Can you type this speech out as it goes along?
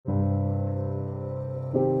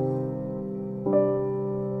Hey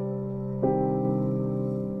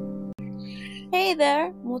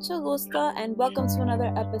there, mucho gusto, and welcome to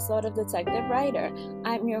another episode of Detective Writer.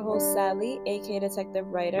 I'm your host, Sally, aka Detective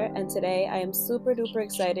Writer, and today I am super duper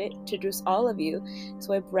excited to introduce all of you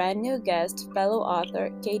to a brand new guest, fellow author,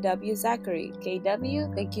 KW Zachry.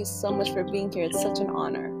 KW, thank you so much for being here. It's such an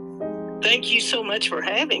honor. Thank you so much for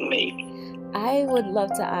having me. I would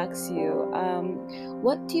love to ask you,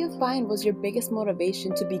 what do you find was your biggest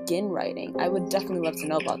motivation to begin writing? I would definitely love to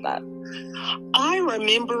know about that. I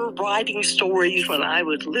remember writing stories when I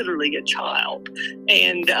was literally a child.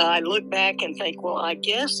 And I look back and think, well, I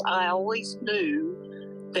guess I always knew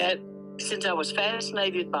that since I was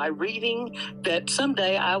fascinated by reading, that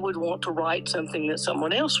someday I would want to write something that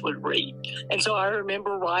someone else would read. And so I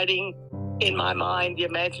remember writing in my mind the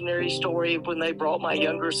imaginary story of when they brought my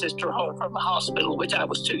younger sister home from the hospital, which I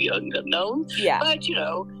was too young to have known. Yeah. But,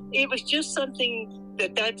 it was just something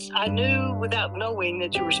I knew without knowing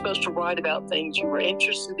that you were supposed to write about things you were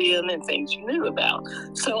interested in and things you knew about.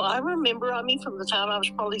 So I remember, from the time I was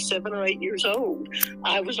probably 7 or 8 years old,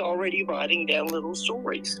 I was already writing down little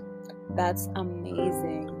stories. That's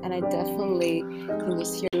amazing. And I definitely can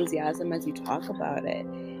just hear enthusiasm as you talk about it.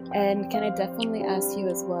 And can I definitely ask you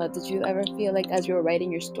as well, did you ever feel like as you were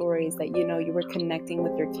writing your stories that, you were connecting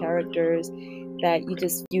with your characters, that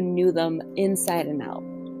you knew them inside and out?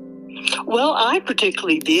 Well, I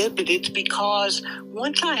particularly did, but it's because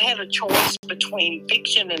once I had a choice between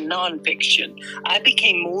fiction and nonfiction, I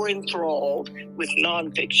became more enthralled with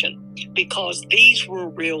nonfiction because these were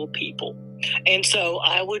real people. And so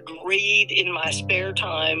I would read in my spare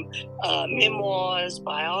time memoirs,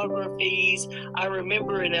 biographies. I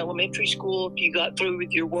remember in elementary school, if you got through with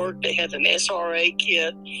your work, they had an SRA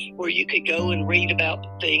kit where you could go and read about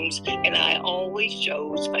things. And I always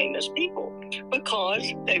chose famous people because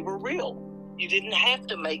they were real. You didn't have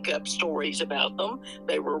to make up stories about them.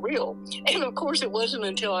 They were real. And of course, it wasn't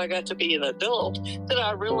until I got to be an adult that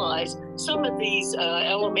I realized some of these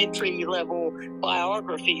elementary level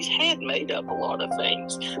biographies had made up a lot of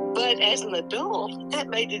things. But as an adult, that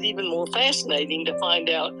made it even more fascinating to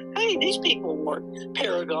find out, hey, these people weren't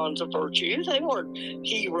paragons of virtue. They weren't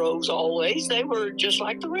heroes always. They were just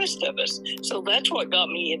like the rest of us. So that's what got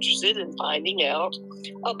me interested in finding out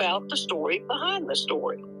about the story behind the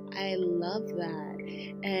story. I love that.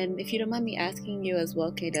 And if you don't mind me asking you as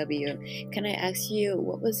well, KW, can I ask you,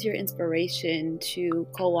 what was your inspiration to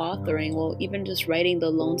co-authoring, well, even just writing The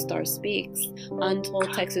Lone Star Speaks,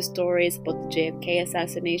 Untold Texas Stories about the JFK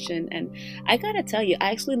assassination? And I gotta tell you,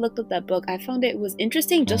 I actually looked up that book. I found it was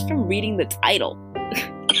interesting just from reading the title.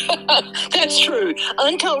 That's true.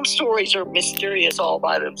 Untold stories are mysterious all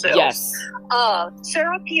by themselves. Yes.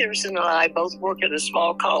 Sarah Peterson and I both work at a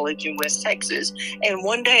small college in West Texas, and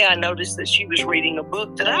one day I noticed that she was reading a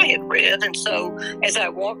book that I had read, and so as I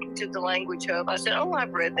walked into the language hub, I said, oh,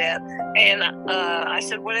 I've read that, and I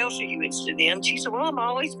said, what else are you interested in? She said, well, I've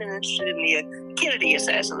always been interested in the Kennedy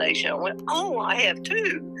assassination. I went, oh, I have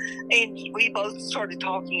too. And we both started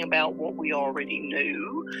talking about what we already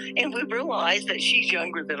knew, and we realized that she's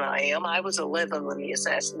younger than I am. I was 11 when the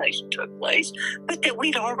assassination took place, but that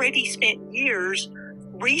we'd already spent years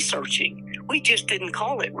researching. We just didn't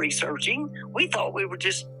call it researching. We thought we were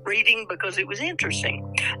just reading because it was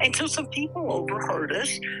interesting. And so some people overheard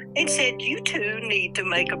us and said, you two need to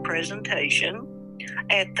make a presentation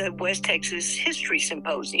at the West Texas History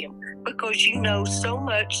Symposium because you know so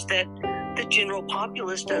much that the general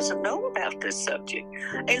populace doesn't know about this subject.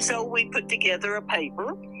 And so we put together a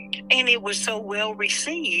paper, and it was so well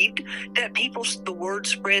received that the word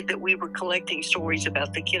spread that we were collecting stories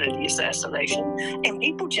about the Kennedy assassination, and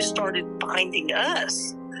people just started finding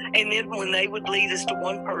us. And then when they would lead us to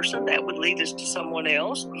one person, that would lead us to someone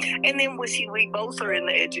else. And then we both are in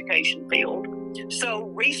the education field. So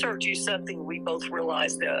research is something we both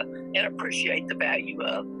realize and appreciate the value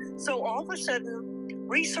of. So all of a sudden,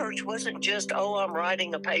 research wasn't just, I'm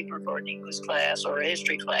writing a paper for an English class or a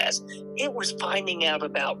history class. It was finding out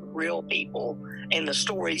about real people and the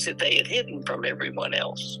stories that they had hidden from everyone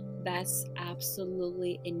else. That's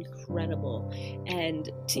absolutely incredible.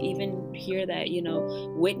 And to even hear that,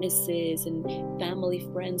 witnesses and family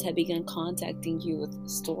friends have begun contacting you with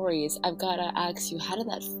stories, I've got to ask you, how did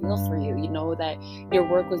that feel for you? That your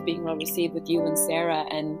work was being well received with you and Sarah,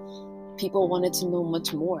 and people wanted to know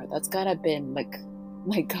much more. That's got to have been like,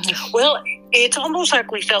 my gosh. Well, it's almost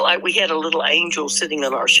like we felt like we had a little angel sitting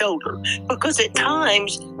on our shoulder, because at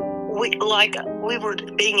times we were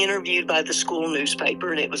being interviewed by the school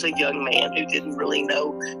newspaper, and it was a young man who didn't really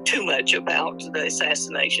know too much about the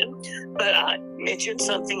assassination. But I mentioned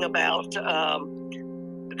something about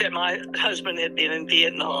that my husband had been in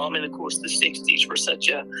Vietnam, and of course the 60s were such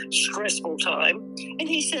a stressful time. And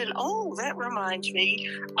he said, "Oh, that reminds me,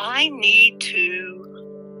 I need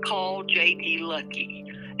to call J.D. Lucky."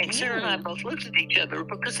 And Sarah and I both looked at each other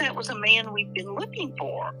because that was a man we'd been looking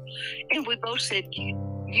for. And we both said,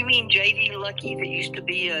 "You mean J.D. Lucky that used to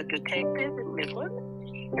be a detective in Midland?"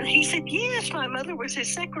 And he said, "Yes, my mother was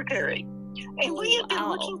his secretary." And we had been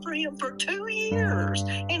looking for him for 2 years.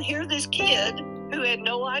 And here this kid who had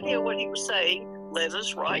no idea what he was saying led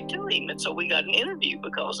us right to him. And so we got an interview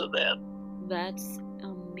because of that. That's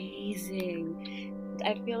amazing.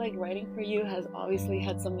 I feel like writing for you has obviously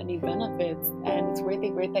had so many benefits, and it's really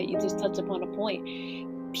great that you just touched upon a point.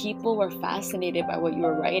 People were fascinated by what you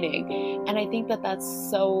were writing, and I think that that's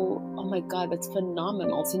so, oh my God, that's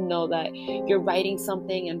phenomenal to know that you're writing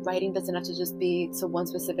something, and writing doesn't have to just be so one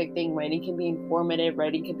specific thing. Writing can be informative,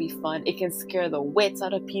 writing can be fun, it can scare the wits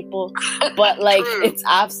out of people, but like it's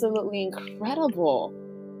absolutely incredible.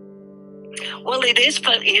 Well, it is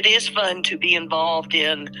fun. It is fun to be involved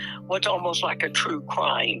in what's almost like a true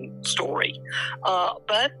crime story.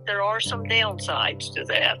 But there are some downsides to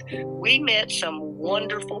that. We met some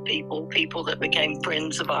wonderful people that became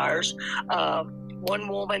friends of ours. One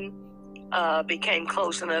woman became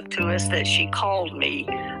close enough to us that she called me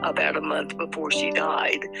about a month before she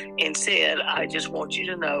died and said, "I just want you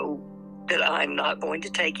to know that I'm not going to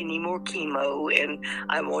take any more chemo, and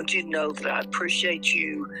I want you to know that I appreciate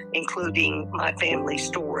you including my family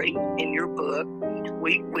story in your book.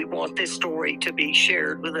 We want this story to be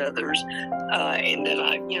shared with others, and that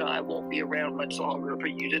I won't be around much longer for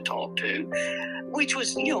you to talk to," which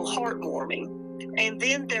was, heartwarming. And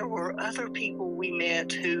then there were other people we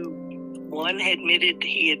met who, one admitted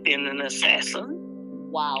he had been an assassin.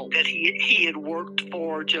 Wow. That he had worked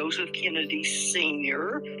for Joseph Kennedy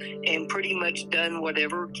Sr. and pretty much done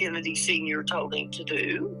whatever Kennedy Sr. told him to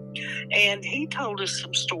do. And he told us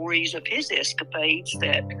some stories of his escapades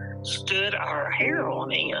that stood our hair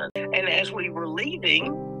on end. And as we were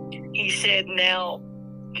leaving, he said, "Now,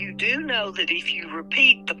 you do know that if you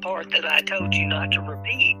repeat the part that I told you not to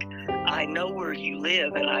repeat, I know where you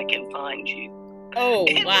live and I can find you." Oh,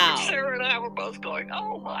 and wow. Sarah and I were both going,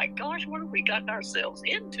 "Oh my gosh, what have we gotten ourselves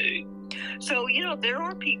into?" So, there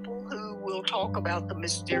are people who will talk about the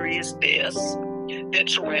mysterious deaths that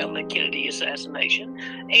surround the Kennedy assassination,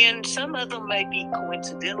 and some of them may be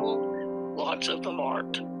coincidental, lots of them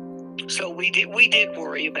aren't. So we did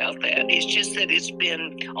worry about that. It's just that it's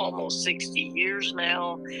been almost 60 years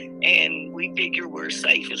now, and we figure we're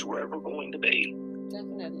safe as we're ever going to be.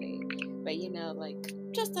 Definitely. But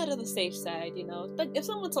just out of the safe side, but if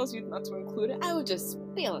someone tells you not to include it, I would just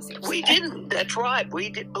be on the safe side. We didn't. That's right. We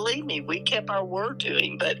did. Believe me, we kept our word to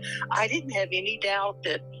him. But I didn't have any doubt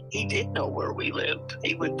that he did know where we lived.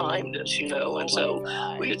 He would find us, and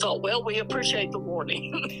so we thought, well, we appreciate the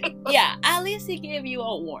warning. Yeah, at least he gave you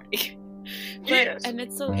a warning. Yes. And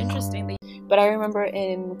it's so interesting that. But I remember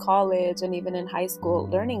in college and even in high school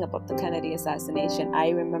learning about the Kennedy assassination. I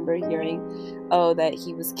remember hearing, that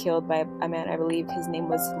he was killed by a man, I believe his name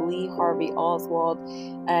was Lee Harvey Oswald,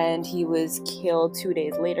 and he was killed 2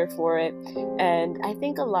 days later for it. And I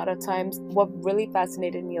think a lot of times what really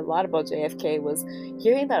fascinated me a lot about JFK was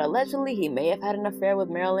hearing that allegedly he may have had an affair with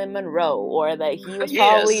Marilyn Monroe, or that he was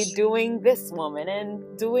probably doing this woman and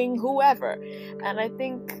doing whoever. And I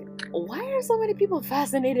think, why are so many people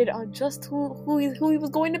fascinated on just who he was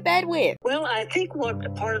going to bed with? Well, I think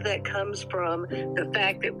what part of that comes from the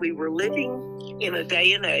fact that we were living in a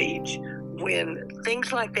day and age when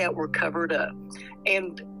things like that were covered up,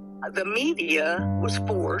 and the media was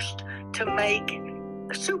forced to make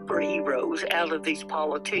superheroes out of these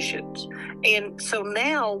politicians. And so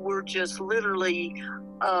now we're just literally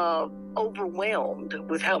overwhelmed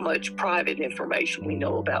with how much private information we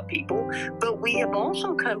know about people. But we have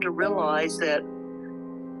also come to realize that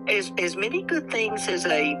as many good things as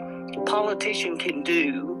a politician can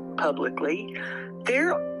do publicly,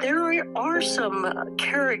 there are some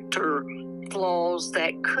character flaws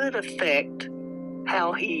that could affect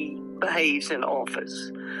how he behaves in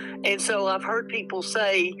office. And so I've heard people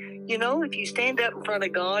say, if you stand up in front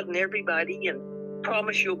of God and everybody and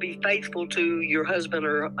promise you'll be faithful to your husband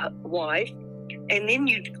or wife, and then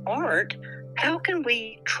you aren't, how can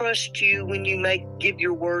we trust you when you give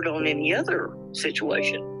your word on any other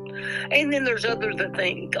situation? And then there's others that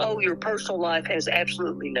think, your personal life has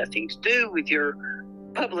absolutely nothing to do with your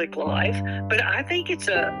public life. But I think it's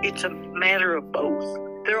a matter of both.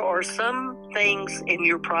 There are some things in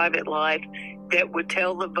your private life that would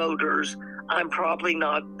tell the voters, I'm probably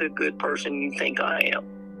not the good person you think I am.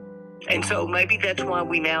 And so maybe that's why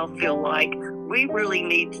we now feel like we really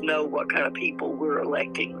need to know what kind of people we're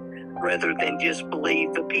electing, rather than just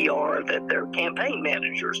believe the PR that their campaign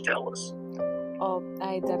managers tell us. Oh,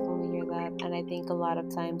 I definitely hear that. And I think a lot of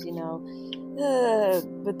times,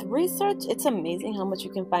 with research, it's amazing how much you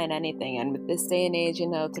can find anything. And with this day and age,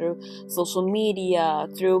 through social media,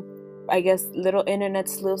 through, I guess, little internet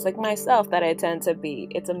sleuths like myself that I tend to be,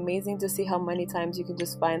 it's amazing to see how many times you can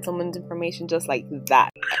just find someone's information just like that.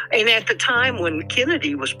 And at the time when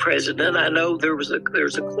Kennedy was president, I know there's a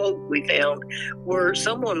quote we found where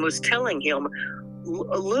someone was telling him,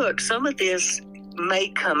 look, some of this may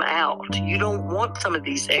come out. You don't want some of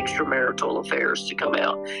these extramarital affairs to come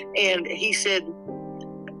out. And he said,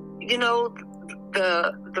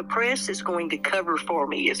 the press is going to cover for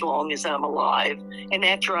me as long as I'm alive, and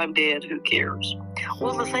after I'm dead, who cares?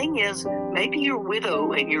 Well, the thing is, maybe your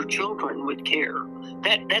widow and your children would care.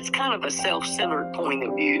 That's kind of a self-centered point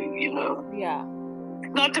of view, Yeah.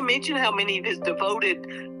 Not to mention how many of his devoted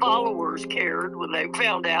followers cared when they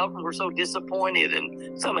found out and were so disappointed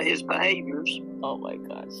in some of his behaviors. Oh my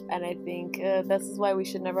gosh. And I think this is why we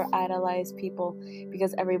should never idolize people,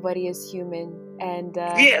 because everybody is human. And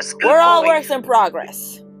yes, we're all works in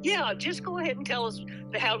progress. Yeah, just go ahead and tell us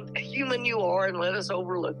how human you are and let us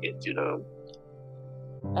overlook it,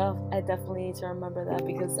 Oh, I definitely need to remember that,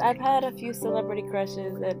 because I've had a few celebrity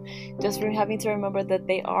crushes, and just having to remember that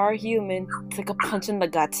they are human, it's like a punch in the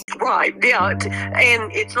gut. Right, yeah,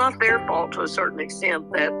 and it's not their fault to a certain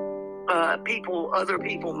extent that other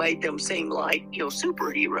people made them seem like,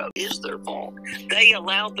 superheroes. It is their fault. They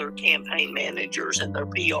allowed their campaign managers and their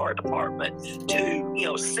PR department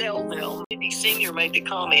to, sell them. The senior made the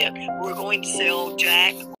comment, we're going to sell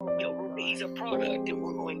Jack, he's a product and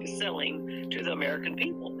we're going to sell him to the American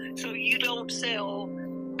people. So you don't sell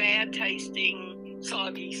bad tasting,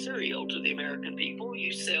 soggy cereal to the American people.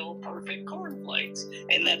 You sell perfect cornflakes.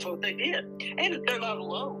 And that's what they did. And they're not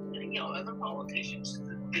alone. Other politicians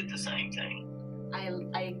did the same thing.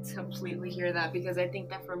 I completely hear that, because I think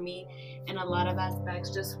that for me, in a lot of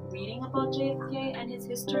aspects, just reading about JFK and his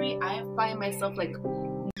history, I find myself like,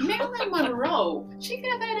 Marilyn Monroe, she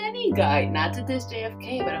could have had any guy, not to diss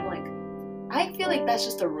JFK, but I'm like, I feel like that's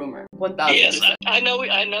just a rumor. 1,000%. Yes, I know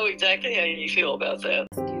exactly how you feel about that.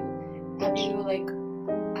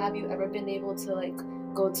 Have you ever been able to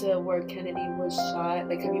go to where Kennedy was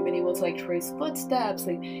shot? Have you been able to trace footsteps?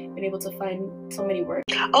 Been able to find so many works?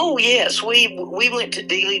 Oh yes, we went to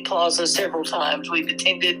Dealey Plaza several times. We've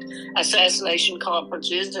attended assassination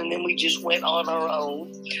conferences, and then we just went on our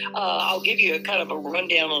own. I'll give you a kind of a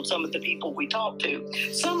rundown on some of the people we talked to.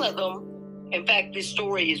 Some of them. In fact, this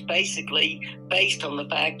story is basically based on the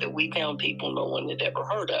fact that we found people no one had ever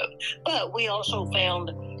heard of. But we also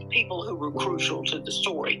found people who were crucial to the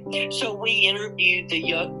story. So we interviewed the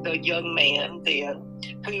young man then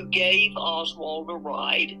who gave Oswald a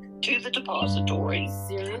ride to the depository.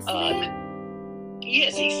 Seriously?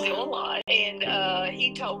 Yes, he's still alive. And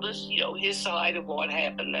he told us, his side of what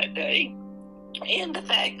happened that day. And the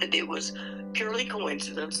fact that it was purely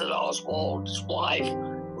coincidence that Oswald's wife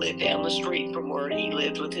lived down the street from where he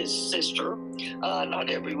lived with his sister. Not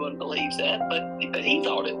everyone believes that, but he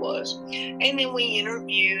thought it was. And then we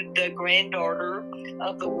interviewed the granddaughter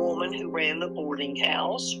of the woman who ran the boarding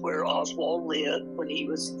house where Oswald lived when he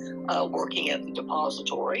was working at the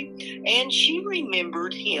depository. And she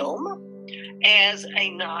remembered him as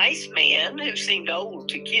a nice man who seemed old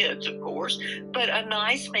to kids, of course, but a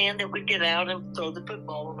nice man that would get out and throw the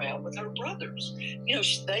football around with her brothers.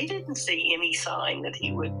 They didn't see any sign that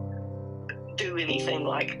he would do anything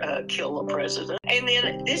like kill a president. And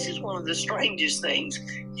then this is one of the strangest things.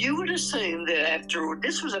 You would assume that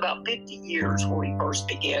this was about 50 years when we first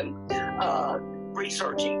began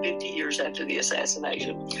researching, 50 years after the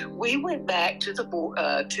assassination. We went back to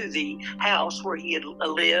the house where he had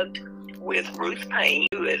lived with Ruth Payne,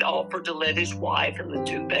 who had offered to let his wife and the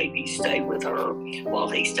two babies stay with her while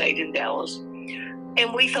he stayed in Dallas.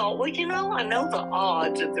 And we thought, well, I know the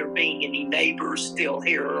odds of there being any neighbors still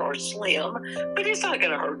here are slim, but it's not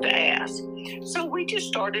going to hurt to ask. So we just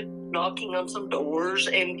started knocking on some doors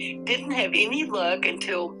and didn't have any luck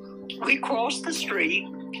until we crossed the street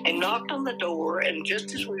and knocked on the door. And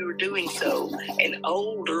just as we were doing so, an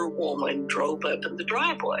older woman drove up in the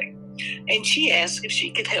driveway. And she asked if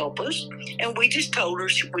she could help us. And we just told her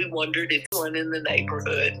we wondered if anyone in the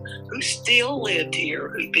neighborhood who still lived here,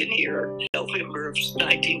 who'd been here November of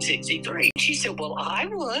 1963. She said, well, I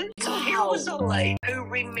would. So here was a lady who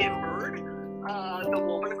remembered the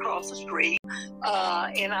woman across the street.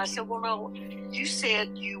 And I said, well, no, you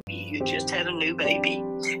said you just had a new baby.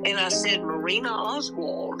 And I said, Marina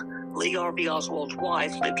Oswald, Lee Harvey Oswald's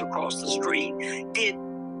wife, lived across the street.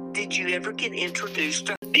 did you ever get introduced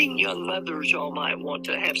to being young mothers? Y'all might want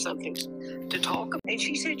to have something to talk about. And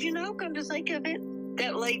she said, come to think of it,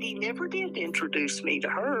 that lady never did introduce me to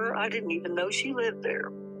her. I didn't even know she lived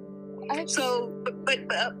there. So, but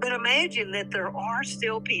imagine that there are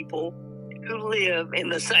still people who live in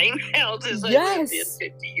the same houses they lived in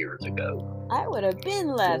 50 years ago. I would have been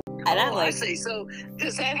left. And I'm like, I see. So,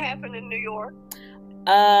 does that happen in New York?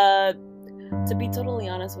 To be totally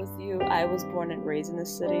honest with you, I was born and raised in the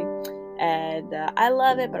city, and I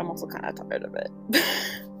love it, but I'm also kind of tired of it.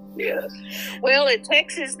 Yes. Well, in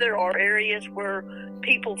Texas, there are areas where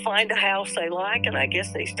people find a house they like, and I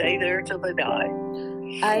guess they stay there till they die.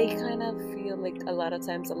 I kind of feel like a lot of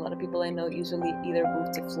times, a lot of people I know usually either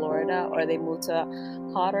move to Florida or they move to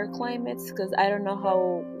hotter climates, because I don't know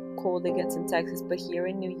how cold it gets in Texas, but here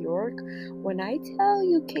in New York, when I tell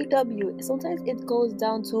you, KW, sometimes it goes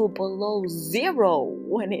down to below zero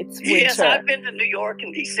when it's winter. Yes, I've been to New York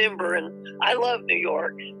in December, and I love New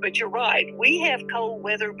York, but you're right, we have cold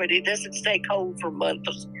weather, but it doesn't stay cold for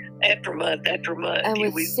months after month after month. And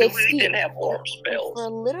with we 6 feet, didn't have warm spells. For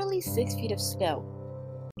literally 6 feet of snow.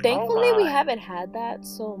 Thankfully, we haven't had that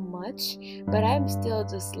so much, but I'm still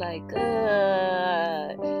just like,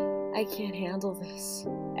 I can't handle this.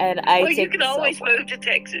 And you can always move to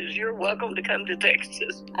Texas. You're welcome to come to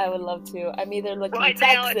Texas. I would love to. I'm either looking right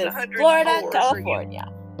Texas, now it's Florida, California.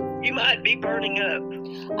 So you might be burning up.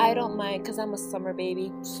 I don't mind because I'm a summer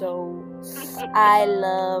baby, so I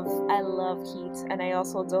love heat, and I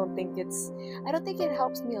also don't think it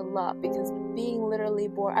helps me a lot, because being literally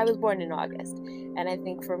born, I was born in August, and I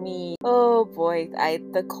think for me, oh boy,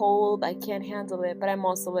 the cold, I can't handle it, but I'm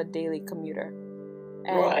also a daily commuter.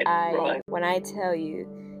 And when I tell you,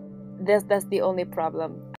 that's the only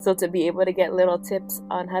problem. So to be able to get little tips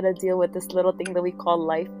on how to deal with this little thing that we call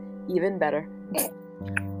life, even better.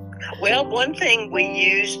 Well, one thing we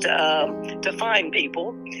used to find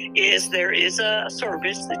people is there is a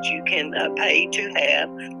service that you can pay to have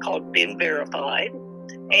called Been Verified.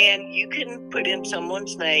 And you can put in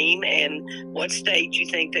someone's name and what state you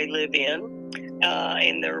think they live in,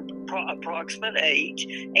 and their approximate age.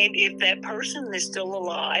 And if that person is still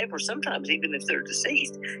alive, or sometimes even if they're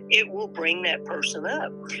deceased, it will bring that person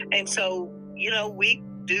up. And so, we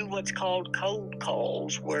do what's called cold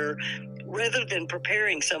calls, where rather than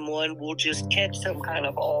preparing someone, we'll just catch some kind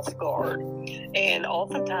of off guard. And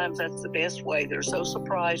oftentimes that's the best way. They're so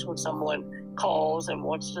surprised when someone calls and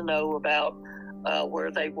wants to know about where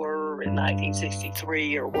they were in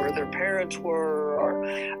 1963, or where their parents were, or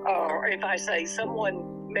if I say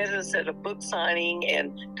someone met us at a book signing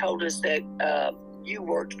and told us that you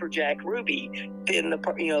worked for Jack Ruby, then the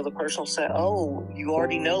person will say, "Oh, you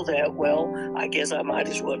already know that. Well, I guess I might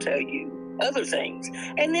as well tell you other things."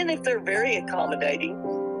 And then if they're very accommodating,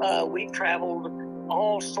 we've traveled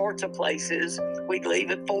all sorts of places. We'd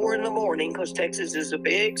leave at 4 a.m. because Texas is a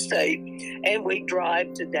big state, and we'd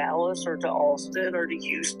drive to Dallas or to Austin or to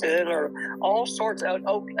Houston or all sorts of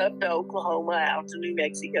up to Oklahoma, out to New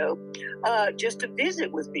Mexico, just to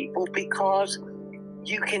visit with people, because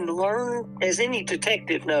you can learn, as any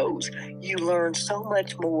detective knows, you learn so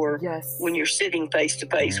much more when you're sitting face to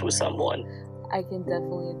face with someone. I can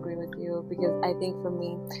definitely agree with you, because I think for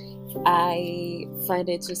me, I find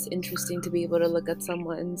it just interesting to be able to look at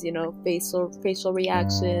someone's, facial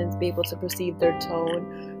reactions, be able to perceive their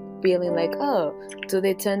tone, feeling like, oh, do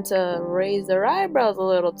they tend to raise their eyebrows a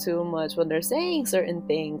little too much when they're saying certain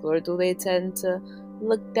things, or do they tend to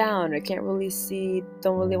look down or can't really see,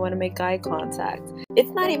 don't really want to make eye contact. It's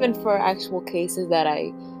not even for actual cases that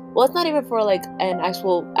it's not even for like an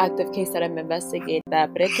actual active case that I'm investigating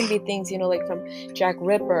that, but it can be things, like from Jack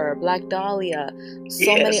Ripper, Black Dahlia,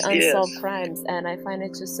 so many unsolved crimes. And I find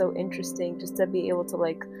it just so interesting just to be able to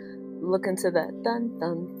like look into the dun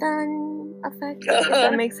dun dun effect. Does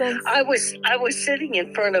that make sense? I was sitting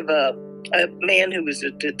in front of a man who was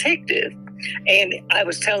a detective, and I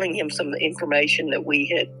was telling him some information that we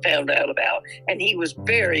had found out about, and he was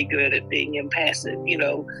very good at being impassive.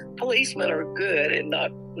 Policemen are good at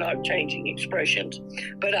not changing expressions.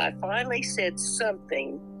 But I finally said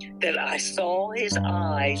something that I saw his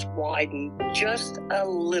eyes widen just a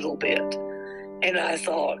little bit. And I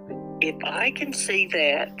thought, if I can see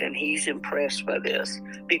that, then he's impressed by this,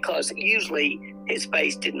 because usually his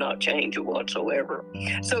face did not change whatsoever.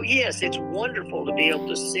 So yes, it's wonderful to be able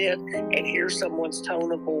to sit and hear someone's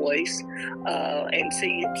tone of voice, and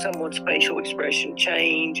see someone's facial expression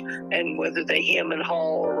change, and whether they hem and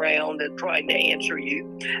haw around and trying to answer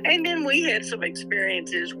you. And then we had some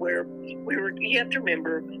experiences where you have to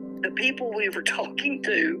remember, the people we were talking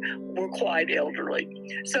to were quite elderly.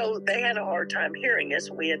 So they had a hard time hearing us.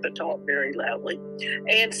 We had to talk very loudly.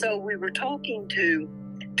 And so we were talking to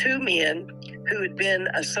two men who had been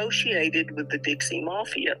associated with the Dixie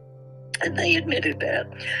Mafia. And they admitted that.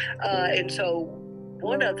 And so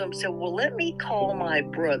one of them said, well, let me call my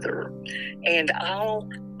brother and I'll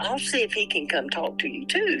see if he can come talk to you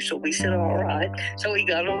too. So we said, all right. So he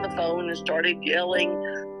got on the phone and started yelling,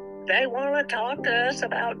 they want to talk to us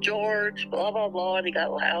about George, blah, blah, blah. And he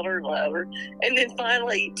got louder and louder. And then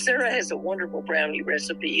finally, Sarah has a wonderful brownie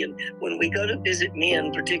recipe. And when we go to visit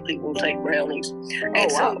men, particularly, we'll take brownies.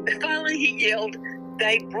 And so finally he yelled,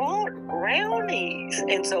 they brought brownies.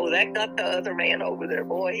 And so that got the other man over there.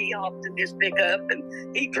 Boy, he hopped in his pickup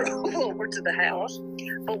and he drove over to the house.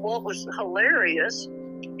 But what was hilarious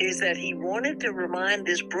is that he wanted to remind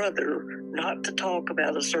his brother not to talk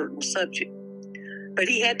about a certain subject. But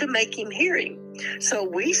he had to make him hear him. So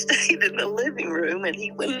we stayed in the living room and he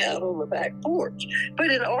went out on the back porch. But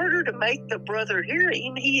in order to make the brother hear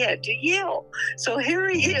him, he had to yell. So here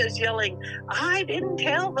he is yelling, I didn't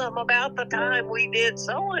tell them about the time we did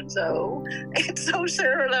so-and-so. And so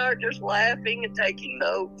Sarah and I are just laughing and taking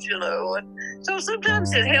notes, you know. And so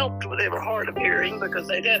sometimes it helped when they were hard of hearing because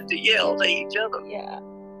they'd have to yell to each other. Yeah.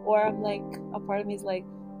 Or I'm like, a part of me is like,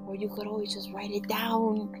 or you could always just write it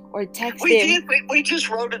down or text him. We just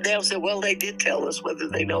wrote it down and said, well, they did tell us whether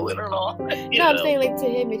they know it or not. I'm saying like to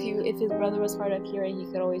him, if his brother was hard of hearing, he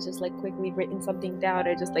could always just like quickly written something down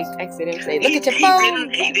or just like texted him, say, look at your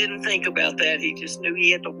phone. He didn't think about that. He just knew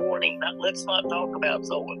he had the warning, let's not talk about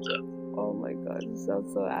so-and-so. Oh my god, this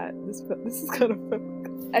sounds so this is kind of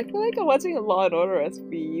I feel like I'm watching a Law and Order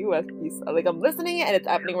SVU. Like I'm listening and it's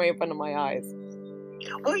happening right in front of my eyes.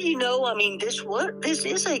 Well, you know, I mean, this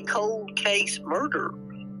is a cold case murder.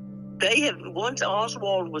 They have, once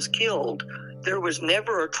Oswald was killed, there was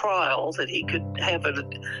never a trial that he could have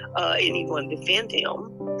anyone defend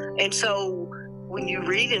him. And so when you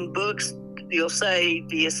read in books, you'll say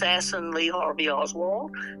the assassin Lee Harvey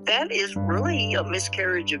Oswald, that is really a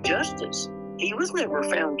miscarriage of justice. He was never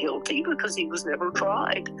found guilty because he was never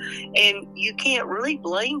tried. And you can't really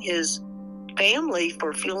blame his family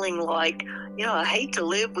for feeling like, you know, I hate to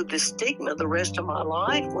live with this stigma the rest of my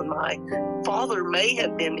life when my father may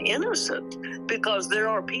have been innocent, because there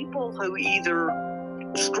are people who either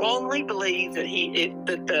strongly believe that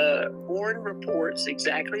that the Warren report's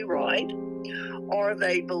exactly right, or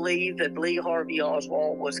they believe that Lee Harvey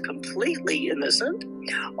Oswald was completely innocent,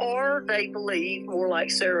 or they believe, more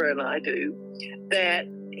like Sarah and I do, that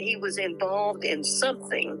he was involved in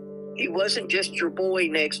something. He wasn't just your boy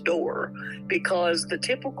next door, because the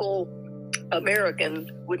typical American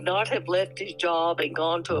would not have left his job and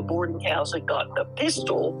gone to a boarding house and gotten a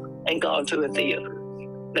pistol and gone to a theater.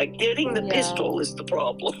 Now, getting the pistol is the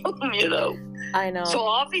problem, you know. I know. So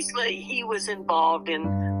obviously he was involved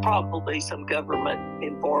in probably some government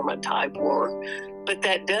informant type work, but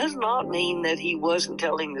that does not mean that he wasn't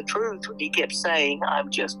telling the truth when he kept saying, I'm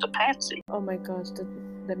just a patsy. Oh my gosh, that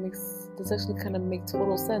actually kind of makes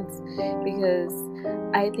total sense, because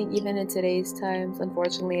I think even in today's times,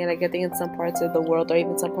 unfortunately, and like I think in some parts of the world or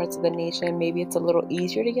even some parts of the nation, maybe it's a little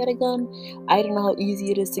easier to get a gun. I don't know how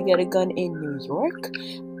easy it is to get a gun in New York,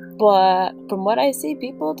 but from what I see,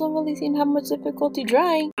 people don't really seem to have much difficulty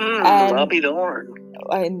trying. I'll be darned.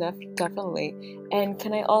 Definitely. And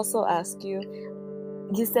can I also ask you,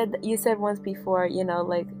 you said once before, you know,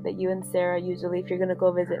 like that you and Sarah usually, if you're gonna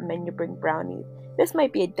go visit men, you bring brownies. This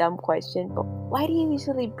might be a dumb question, but why do you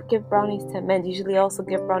usually give brownies to men? Do you usually also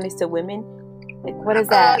give brownies to women? Like, what is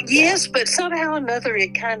that? Yes, but somehow or another,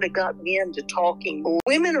 it kind of got me into talking more.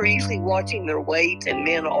 Women are usually watching their weight, and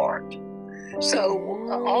men aren't. So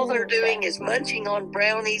all they're doing is munching on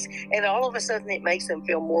brownies, and all of a sudden it makes them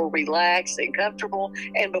feel more relaxed and comfortable.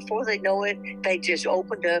 And before they know it, they just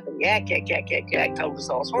opened up and yak, told us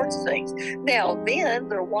all sorts of things. Now, then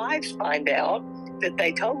their wives find out that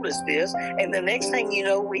they told us this, and the next thing you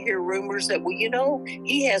know, we hear rumors that, well, you know,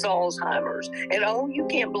 he has Alzheimer's, and oh, you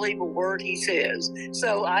can't believe a word he says.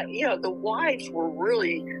 So the wives were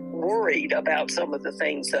really worried about some of the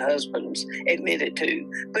things the husbands admitted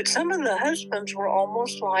to, but some of the husbands were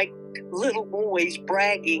almost like little boys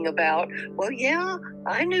bragging about, well, yeah,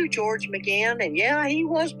 I knew George McGann, and yeah, he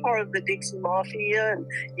was part of the Dixie Mafia, and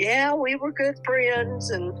yeah, we were good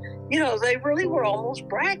friends, and you know, they really were almost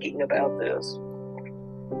bragging about this.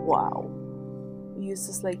 Wow. You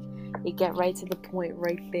just like, you get right to the point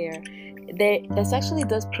right there. This actually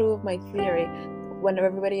does prove my theory. whenever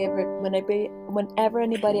anybody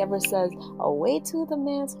ever says, a way to the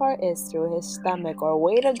man's heart is through his stomach, or a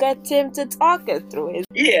way to get him to talk is through his...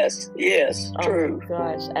 Yes, true. Oh my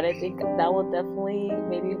gosh. And I think that will definitely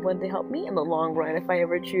maybe one day help me in the long run if I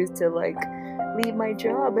ever choose to like leave my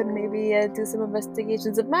job and maybe do some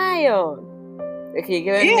investigations of my own. If you're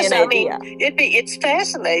giving me an idea. It's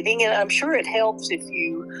fascinating, and I'm sure it helps if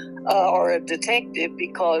you are a detective,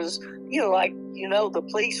 because the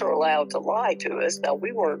police are allowed to lie to us. Now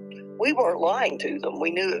we weren't lying to them.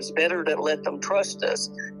 We knew it was better to let them trust us,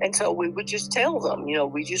 and so we would just tell them,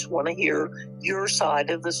 we just want to hear your side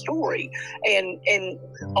of the story. And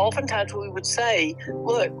oftentimes we would say,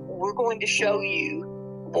 look, we're going to show you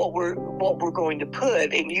what we're going to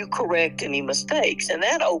put, and you correct any mistakes. And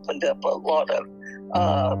that opened up a lot of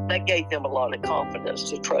that gave them a lot of confidence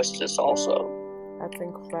to trust us also. That's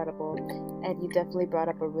incredible. And you definitely brought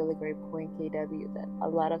up a really great point, KW, that a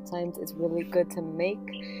lot of times it's really good to make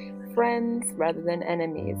friends rather than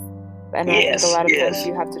enemies. And I think a lot of times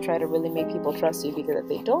you have to try to really make people trust you, because if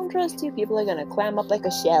they don't trust you, people are going to clam up like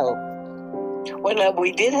a shell. Well,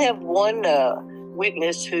 we did have one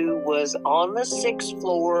witness who was on the 6th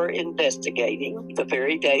floor investigating the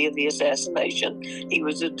very day of the assassination. He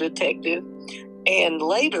was a detective. And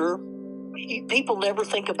later, people never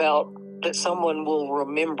think about that someone will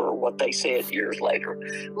remember what they said years later.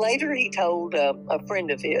 Later, he told a friend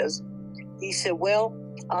of his, he said, well,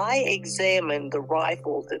 I examined the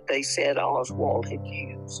rifle that they said Oswald had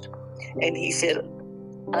used. And he said,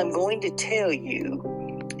 I'm going to tell you,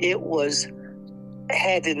 it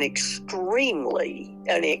had an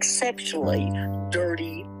exceptionally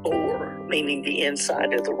dirty bore, meaning the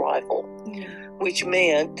inside of the rifle, which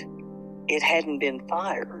meant it hadn't been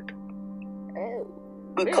fired.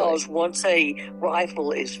 Because once a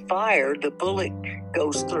rifle is fired, the bullet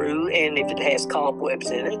goes through, and if it has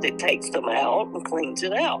cobwebs in it, it takes them out and cleans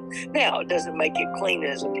it out. Now, it doesn't make it clean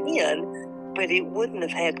as a pin, but it wouldn't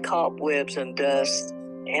have had cobwebs and dust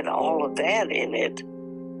and all of that in it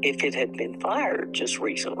if it had been fired just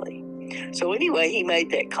recently. So anyway, he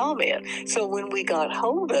made that comment. So when we got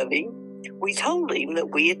hold of him, we told him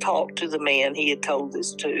that we had talked to the man he had told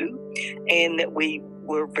this to, and that we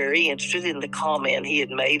were very interested in the comment he had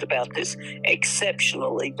made about this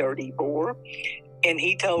exceptionally dirty bore. And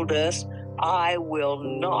he told us, I will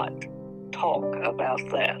not talk about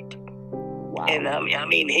that. Wow. And I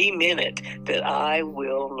mean, he meant it, that I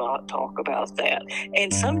will not talk about that.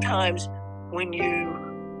 And sometimes when you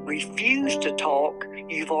refuse to talk,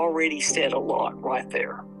 you've already said a lot right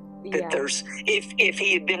there. That there's, if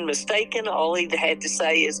he had been mistaken, all he had to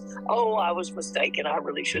say is, oh, I was mistaken, I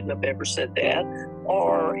really shouldn't have ever said that.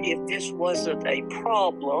 Or if this wasn't a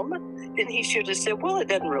problem, then he should have said, well, it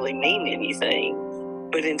doesn't really mean anything.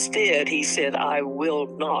 But instead, he said, I will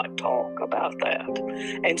not talk about that.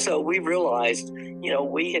 And so we realized,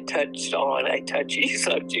 we had touched on a touchy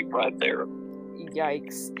subject right there.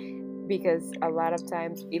 Yikes. Because a lot of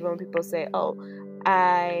times, even when people say, oh,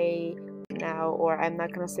 or I'm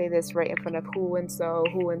not going to say this right in front of who and so,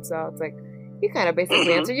 it's like, you kind of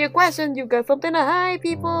basically answered your question. You've got something to hide,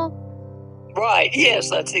 people. Right. Yes,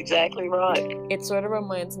 that's exactly right. It sort of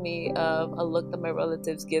reminds me of a look that my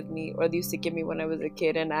relatives give me, or they used to give me when I was a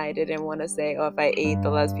kid, and I didn't want to say, if I ate the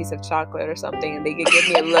last piece of chocolate or something, and they could give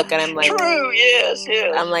me a look, and I'm like... True, yes.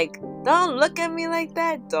 I'm like, don't look at me like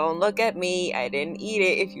that. Don't look at me. I didn't eat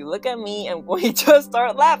it. If you look at me, I'm going to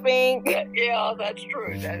start laughing. Yeah, that's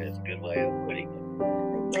true. That is a good way of putting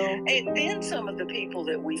it. And then some of the people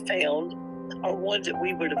that we found are ones that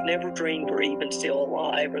we would have never dreamed were even still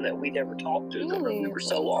alive, or that we never talked to them, and we were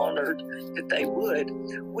so honored that they would.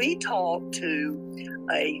 We talked to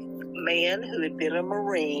a man who had been a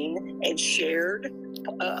Marine and shared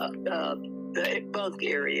the bunk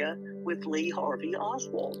area with Lee Harvey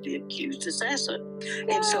Oswald, the accused assassin.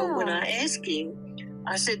 Yeah. And so when I asked him,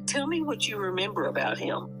 I said, tell me what you remember about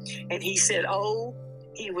him. And he said,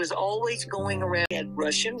 he was always going around, he had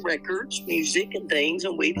Russian records, music and things,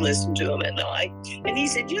 and we'd listen to him at night. And he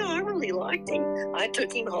said, I really liked him. I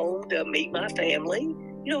took him home to meet my family.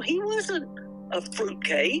 He wasn't a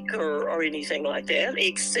fruitcake or anything like that,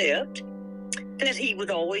 except that he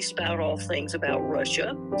would always spout off things about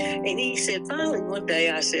Russia. And he said, finally, one day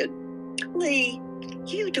I said, Lee,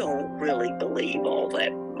 you don't really believe all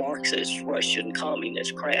that Marxist Russian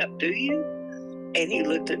communist crap, do you? And he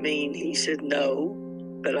looked at me and he said, no,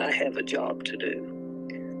 but I have a job to do.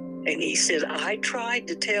 And he said, I tried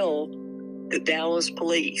to tell the Dallas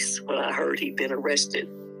police when I heard he'd been arrested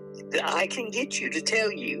that I can get you to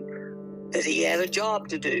tell you that he had a job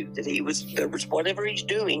to do, that there was whatever he was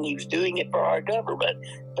doing it for our government,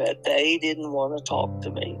 but they didn't want to talk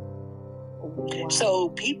to me. Wow. So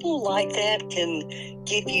people like that can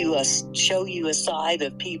show you a side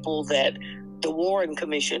of people that the Warren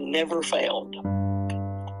Commission never found.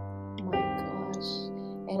 My gosh.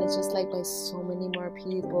 And it's just like by so many more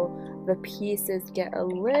people, the pieces get a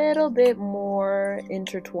little bit more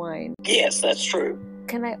intertwined. Yes, that's true.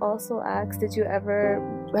 Can I also ask, have you ever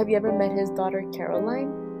met his daughter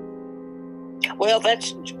Caroline? Well,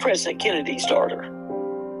 that's President Kennedy's daughter.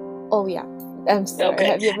 Oh yeah, I'm sorry. Okay.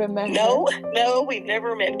 Have you ever met her? No, we've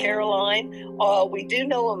never met Caroline. We do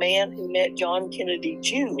know a man who met John Kennedy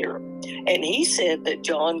Jr., and he said that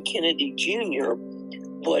John Kennedy Jr.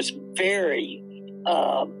 was very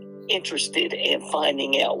interested in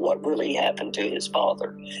finding out what really happened to his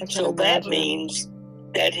father. So that means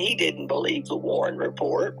that he didn't believe the Warren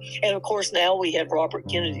report. And of course, now we have Robert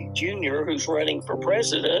Kennedy Jr., who's running for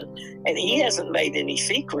president, and he hasn't made any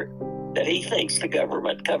secret that he thinks the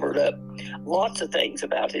government covered up lots of things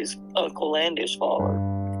about his uncle and his father.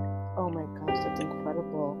 Oh my gosh, that's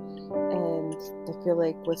incredible. And I feel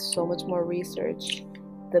like with so much more research,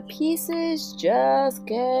 the pieces just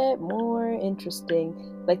get more interesting.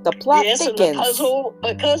 Like the plot thickens. And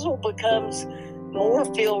the puzzle becomes more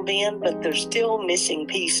filled in, but there's still missing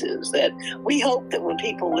pieces that we hope that when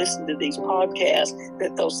people listen to these podcasts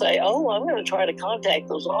that they'll say, oh, I'm going to try to contact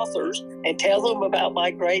those authors and tell them about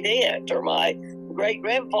my great aunt or my great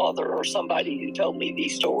grandfather or somebody who told me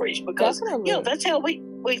these stories, because that's how we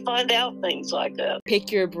find out things like that.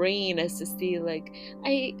 Pick your brain as to see, like,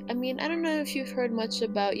 I mean, I don't know if you've heard much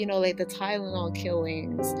about, like the Tylenol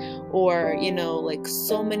killings or, like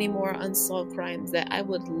so many more unsolved crimes that I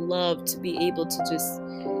would love to be able to just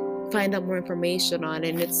find out more information on.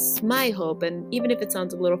 And it's my hope, and even if it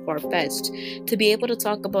sounds a little far-fetched, to be able to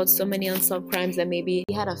talk about so many unsolved crimes that maybe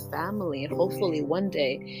he had a family, and hopefully one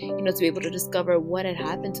day, to be able to discover what had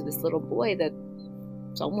happened to this little boy that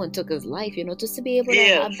someone took his life, just to be able to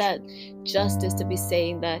have that justice, to be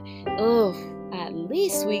saying that, oh, at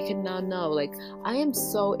least we can now know. Like, I am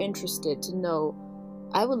so interested to know.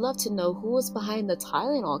 I would love to know who was behind the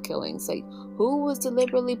Tylenol killings. Like, who was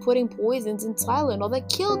deliberately putting poisons in Tylenol that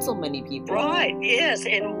killed so many people? Right, yes,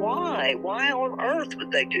 and why? Why on earth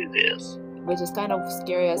would they do this? Which is kind of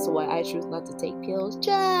scary as to why I choose not to take pills,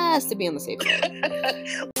 just to be on the safe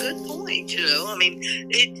side. Good point, I mean,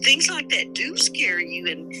 things like that do scare you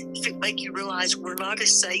and make you realize we're not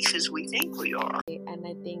as safe as we think we are. And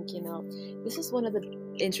I think, this is one of the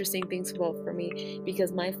interesting things for me,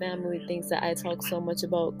 because my family thinks that I talk so much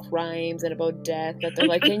about crimes and about death that they're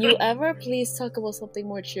like, can you ever please talk about something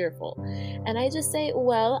more cheerful? And I just say,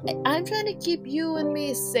 well, I'm trying to keep you and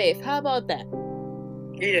me safe. How about that?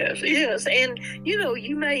 Yes. And,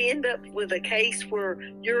 you may end up with a case where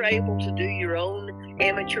you're able to do your own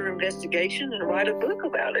amateur investigation and write a book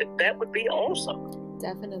about it. That would be awesome.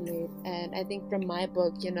 Definitely. And I think from my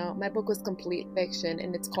book, my book was complete fiction,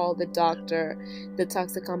 and it's called The Doctor, The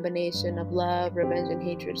Toxic Combination of Love, Revenge, and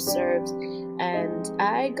Hatred Serves. And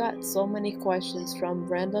I got so many questions from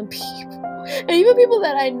random people, and even people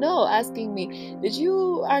that I know, asking me, did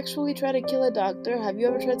you actually try to kill a doctor? Have you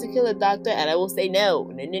ever tried to kill a doctor? And I will say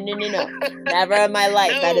no. Never in my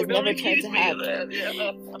life. That has never tried to happen.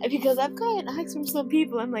 Yeah. Because I've gotten asked from some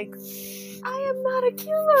people, I'm like, I am not a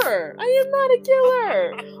killer.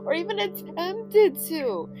 Or even attempted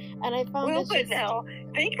to. And I found but now,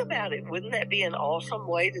 think about it. Wouldn't that be an awesome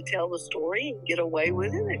way to tell the story and get away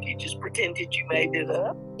with it if you just pretended you made it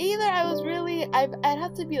up? Either I was I'd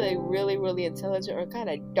have to be like really, really intelligent or kind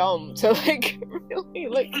of dumb to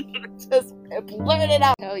really just blurt it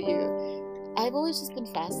out. I tell you, I've always just been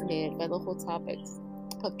fascinated by the whole topics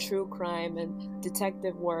of true crime and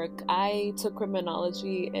detective work. I took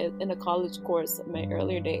criminology in a college course in my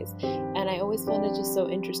earlier days, and I always found it just so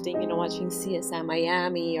interesting, watching CSI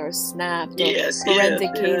Miami or Snapped or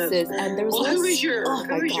forensic cases. And there was who is your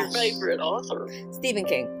favorite author? Stephen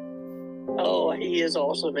King. Oh, he is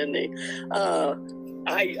awesome, isn't he?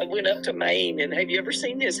 I went up to Maine, and have you ever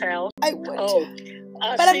seen his house? I would.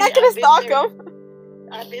 But I'm not going to stalk him.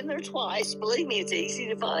 I've been there twice. Believe me, it's easy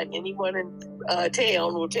to find. Anyone in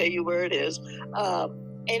town will tell you where it is.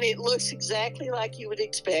 And it looks exactly like you would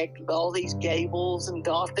expect, with all these gables and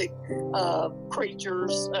Gothic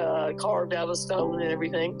creatures carved out of stone and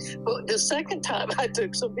everything. But the second time I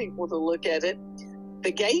took some people to look at it,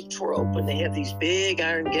 the gates were open. They have these big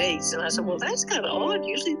iron gates. And I said, well, that's kind of odd.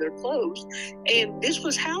 Usually they're closed. And this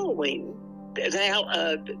was Halloween,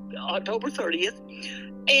 October 30th.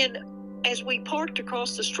 And as we parked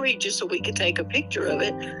across the street just so we could take a picture of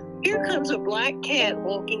it, here comes a black cat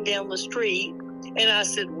walking down the street. And I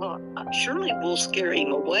said, well, surely we'll scare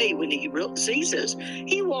him away when he sees us.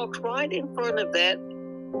 He walked right in front of that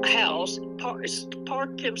house,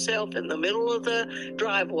 parked himself in the middle of the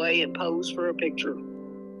driveway and posed for a picture.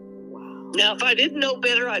 Wow. Now, if I didn't know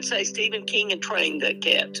better, I'd say Stephen King had trained that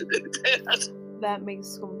cat to do that. That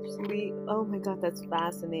makes complete, oh my God, that's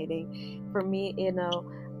fascinating. For me,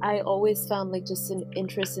 I always found like just an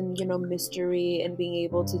interest in, mystery and being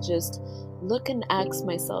able to just look and ask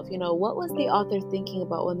myself, what was the author thinking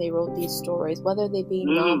about when they wrote these stories, whether they be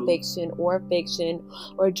nonfiction or fiction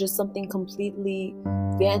or just something completely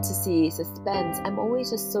fantasy, suspense. I'm always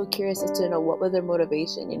just so curious as to know what was their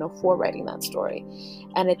motivation, for writing that story.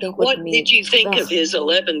 And I think what did you think of his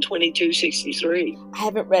 11/22/63? I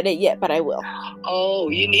haven't read it yet, but I will. Oh,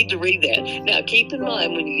 you need to read that. Now, keep in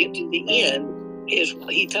mind when you get to the end,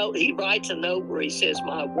 he writes a note where he says,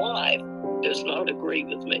 "My wife does not agree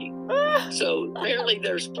with me." So apparently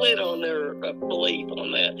they're split on their belief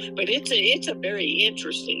on that. But it's a very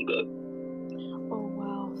interesting book. Oh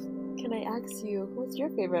wow! Can I ask you, who's your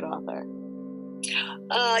favorite author?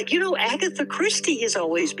 Agatha Christie has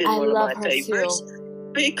always been one of my favorites. Too.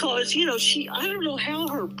 Because, I don't know how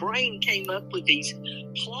her brain came up with these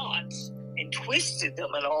plots and twisted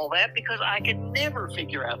them and all that, because I could never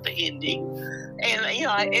figure out the ending. And,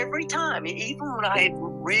 every time, even when I had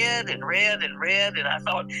read and I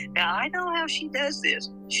thought, now I know how she does this,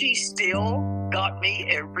 she still got me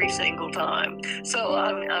every single time. So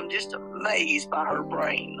I'm just amazed by her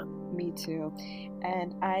brain. Me too.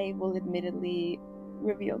 And I will admittedly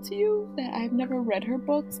reveal to you that I've never read her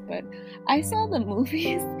books, but I saw the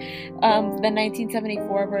movies, the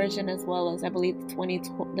 1974 version, as well as I believe the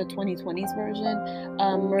 2020s version,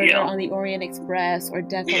 Murder on the Orient Express or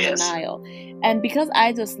Death on the Nile. And because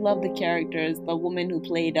I just love the characters, the woman who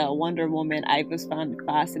played Wonder Woman, I just found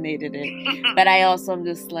fascinated it. But I also am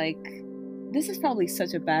just like, this is probably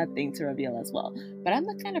such a bad thing to reveal as well. But I'm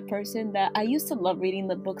the kind of person that I used to love reading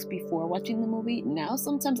the books before watching the movie. Now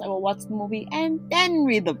sometimes I will watch the movie and then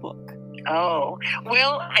read the book. Oh,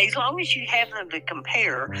 well, as long as you have them to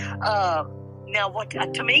compare. Now,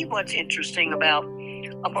 to me, what's interesting about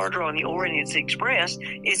A Murder on the Orient Express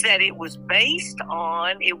is that it was based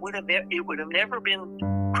on, it would have never been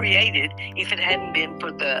created if it hadn't been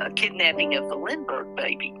for the kidnapping of the Lindbergh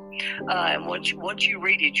baby. And once you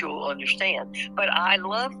read it, you'll understand. But I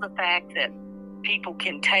love the fact that people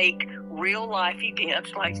can take real life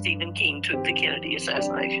events like Stephen King took the Kennedy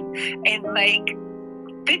assassination and make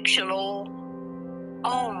fictional,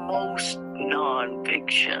 almost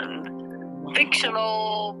nonfiction,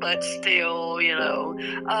 fictional, but still,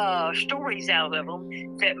 stories out of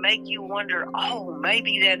them that make you wonder, oh,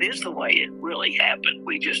 maybe that is the way it really happened.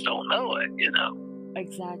 We just don't know it,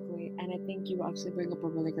 Exactly. And I think you actually bring up a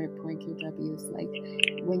really great point, KW. It's like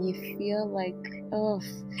when you feel like,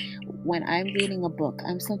 when I'm reading a book,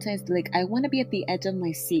 I'm sometimes like, I want to be at the edge of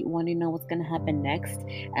my seat wanting to know what's going to happen next.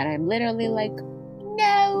 And I'm literally like,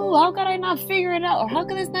 no, how could I not figure it out? Or how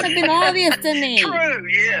could this not have been obvious to me? True,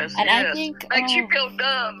 yes. And I think makes you feel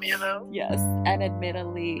dumb, Yes, and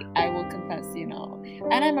admittedly, I will confess,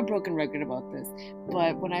 and I'm a broken record about this,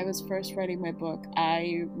 but when I was first writing my book,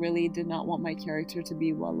 I really did not want my character to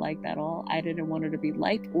be well liked at all. I didn't want her to be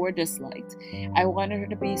liked or disliked. I wanted her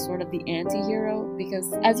to be sort of the anti-hero,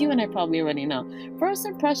 because as you and I probably already know, first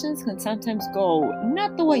impressions can sometimes go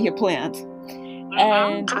not the way you planned.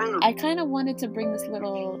 And I kind of wanted to bring this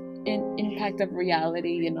little impact of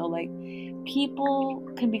reality, like people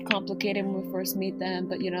can be complicated when we first meet them,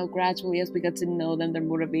 but gradually as we get to know them, their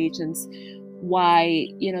motivations, why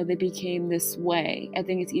they became this way, I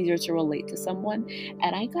think it's easier to relate to someone.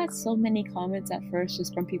 And I got so many comments at first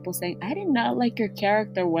just from people saying, I did not like your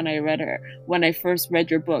character when I first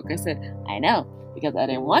read your book. I said, I know, because I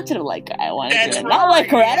didn't want you to like her. I wanted you to not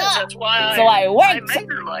like her at all. That's why I worked. I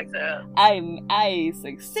made her like that. I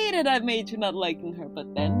succeeded. I made you not liking her,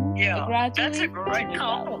 but then gradually, that's a great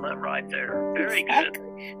compliment right there. Very good.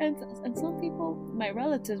 And some people, my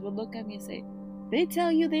relatives, would look at me and say, they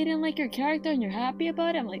tell you they didn't like your character and you're happy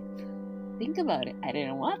about it? I'm like, think about it. I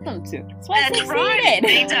didn't want them to. That's right. It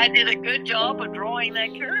means I did a good job of drawing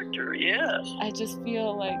that character, yes. I just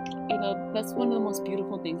feel like, that's one of the most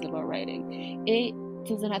beautiful things about writing. It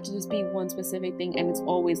doesn't have to just be one specific thing, and it's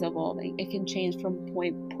always evolving. It can change from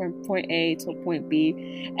point A to point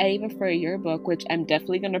B. And even for your book, which I'm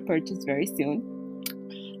definitely going to purchase very soon,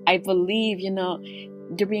 I believe,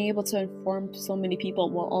 you're being able to inform so many people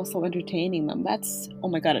while also entertaining them. That's, oh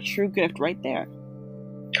my God, a true gift right there.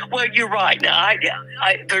 Well, you're right. Now,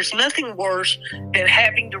 there's nothing worse than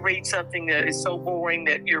having to read something that is so boring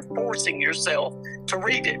that you're forcing yourself to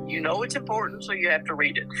read it. It's important, so you have to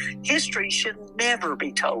read it. History should never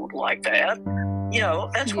be told like that.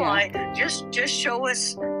 That's why just show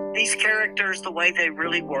us these characters the way they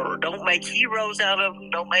really were. Don't make heroes out of them.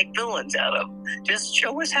 Don't make villains out of them. Just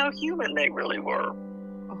show us how human they really were.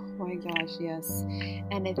 Oh my gosh, yes.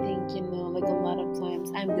 And I think, like a lot of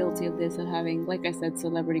times I'm guilty of this, of having, like I said,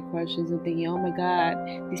 celebrity crushes and thinking, oh my god,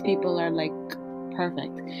 these people are like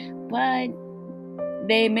perfect. But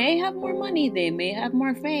they may have more money, they may have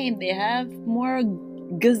more fame, they have more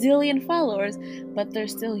gazillion followers, but they're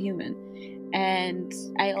still human. And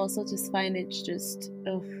I also just find it just,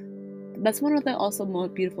 that's one of the also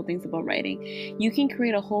most beautiful things about writing. You can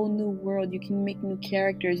create a whole new world, you can make new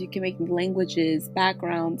characters, you can make languages,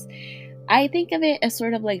 backgrounds. I think of it as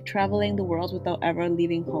sort of like traveling the world without ever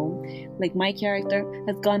leaving home. Like my character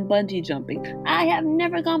has gone bungee jumping. I have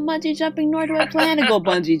never gone bungee jumping, nor do I plan to go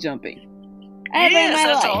bungee jumping. Yes,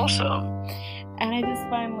 that's awesome. And I just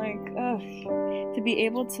find like, to be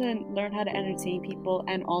able to learn how to entertain people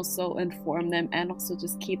and also inform them and also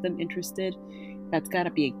just keep them interested, that's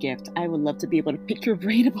gotta be a gift. I would love to be able to pick your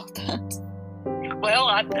brain about that. Well,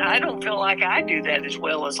 I don't feel like I do that as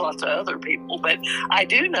well as lots of other people, but I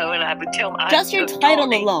do know, and I would tell them. Just your title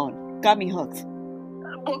alone got me hooked.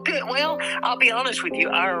 Well, good. Well, I'll be honest with you.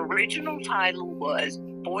 Our original title was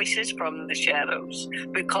Voices from the Shadows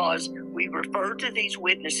because we referred to these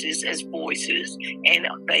witnesses as voices, and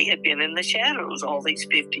they had been in the shadows all these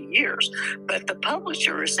 50 years. But the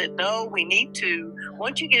publisher said, no, we need to,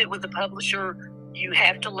 once you get it with the publisher, you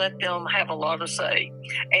have to let them have a lot of say.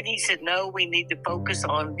 And he said, no, we need to focus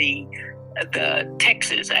on the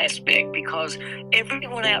Texas aspect because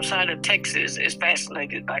everyone outside of Texas is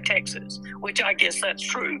fascinated by Texas, which I guess that's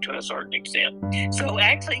true to a certain extent. So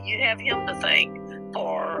actually you have him to thank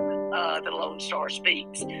for the Lone Star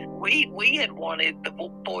Speaks. We had wanted the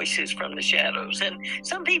voices from the shadows, and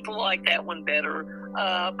some people like that one better,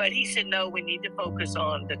 but he said, no, we need to focus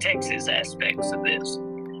on the Texas aspects of this.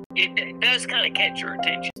 It does kind of catch your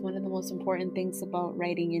attention. It's one of the most important things about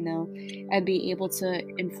writing, and being able to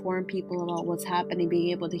inform people about what's happening, being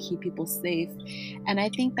able to keep people safe. And I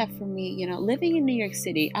think that for me, living in New York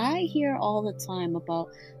City, I hear all the time about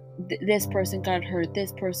this person got hurt,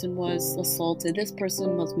 this person was assaulted, this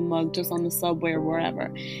person was mugged just on the subway or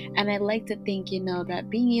wherever. And I like to think, that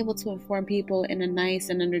being able to inform people in a nice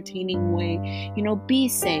and entertaining way, be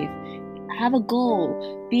safe, have a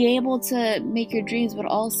goal, be able to make your dreams, but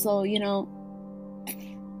also,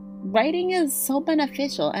 writing is so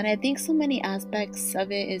beneficial. And I think so many aspects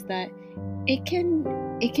of it is that it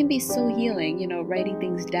can be so healing, writing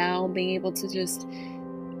things down, being able to just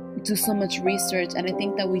do so much research. And I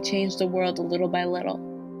think that we change the world a little by little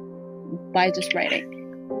by just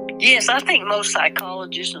writing. Yes, I think most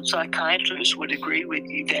psychologists and psychiatrists would agree with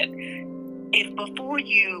you that if before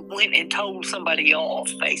you went and told somebody off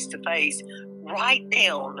face to face, write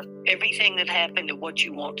down everything that happened and what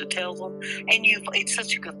you want to tell them, and it's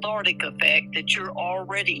such a cathartic effect that you're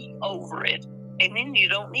already over it, and then you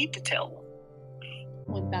don't need to tell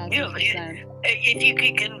them. 1,000%. If you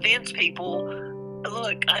can convince people,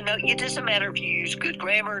 look, I know it doesn't matter if you use good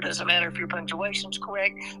grammar, it doesn't matter if your punctuation's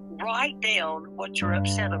correct. Write down what you're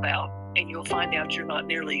upset about, and you'll find out you're not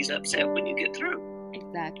nearly as upset when you get through.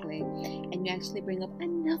 Exactly. And you actually bring up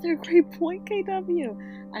another great point, KW.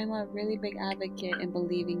 I'm a really big advocate in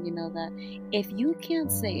believing, that if you can't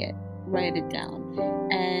say it, write it down.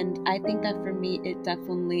 And I think that for me, it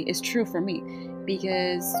definitely is true for me.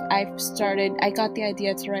 Because I got the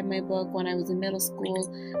idea to write my book when I was in middle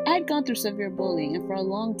school. I had gone through severe bullying, and for a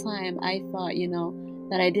long time I thought,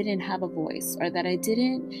 that I didn't have a voice, or that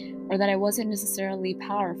I wasn't necessarily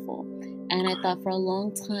powerful. And I thought for a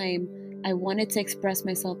long time I wanted to express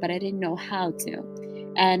myself, but I didn't know how to.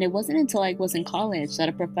 And it wasn't until I was in college that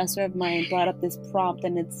a professor of mine brought up this prompt,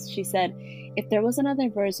 and she said, if there was another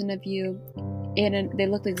version of you, they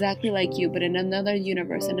looked exactly like you, but in another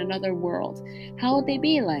universe, in another world, how would they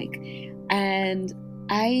be like? And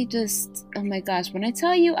I just, oh my gosh, when I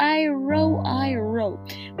tell you I wrote.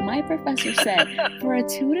 My professor said, for a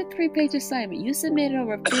 2 to 3 page assignment, you submitted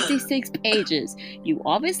over 56 pages. You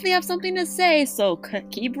obviously have something to say, so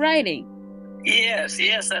keep writing. Yes,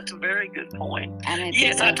 that's a very good point.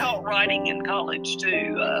 I taught writing in college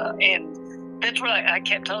too, and that's what I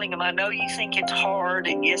kept telling him. I know you think it's hard,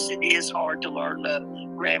 and yes, it is hard to learn the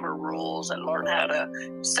grammar rules and learn how to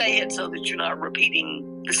say it so that you're not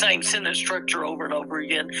repeating the same sentence structure over and over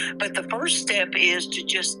again. But the first step is to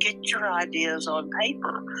just get your ideas on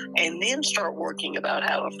paper and then start working about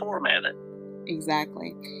how to format it.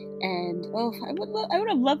 Exactly. And I would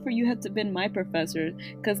have loved for you to have been my professor,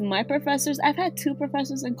 because my professors, I've had 2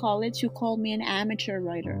 professors in college who called me an amateur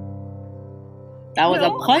writer. That was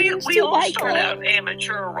a punch we all start out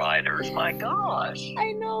amateur writers, my gosh.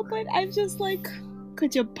 I know, but I'm just like,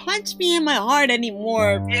 could you punch me in my heart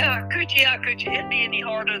anymore? Yeah, could you hit me any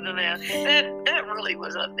harder than that? That really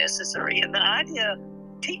was unnecessary. And the idea,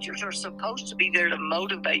 teachers are supposed to be there to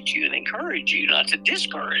motivate you and encourage you, not to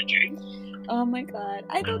discourage you. Oh my God.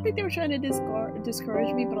 I don't think they were trying to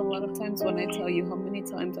discourage me, but a lot of times when I tell you how many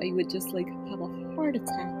times I would just like have a heart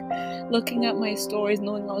attack looking at my stories,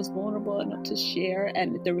 knowing I was vulnerable enough to share,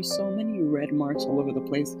 and there were so many red marks all over the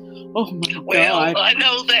place. Oh my God. Well, I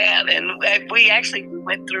know that. And we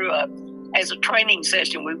went through as a training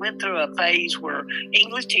session, we went through a phase where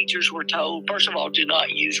English teachers were told, first of all, do not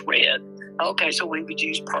use red. Okay, so we would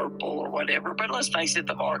use purple or whatever, but let's face it,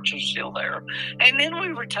 the marks are still there. And then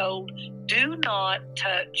we were told, do not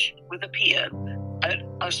touch with a pen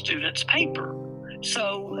a student's paper.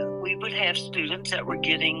 So we would have students that were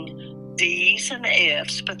getting D's and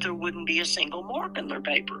F's, but there wouldn't be a single mark in their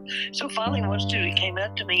paper. So finally one student came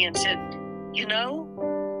up to me and said, you know,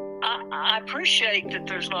 I appreciate that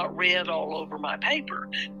there's not red all over my paper,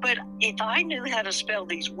 but if I knew how to spell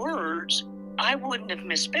these words, I wouldn't have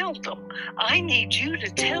misspelled them. I need you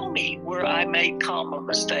to tell me where I made comma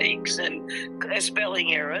mistakes and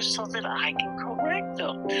spelling errors so that I can correct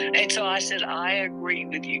them. And so I said, I agree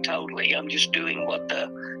with you totally. I'm just doing what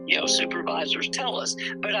the supervisors tell us.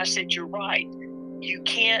 But I said, you're right.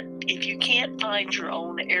 If you can't find your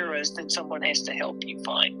own errors, then someone has to help you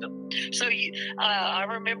find them. So I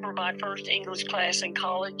remember my first English class in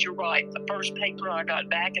college. You're right. The first paper I got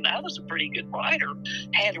back, and I was a pretty good writer,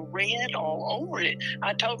 had red all over it.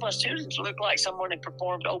 I told my students it looked like someone had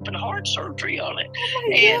performed open heart surgery on it. Oh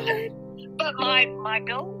my God. But my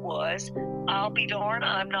goal was, I'll be darned,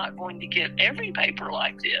 I'm not going to get every paper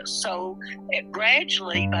like this. So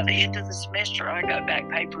gradually, by the end of the semester, I got back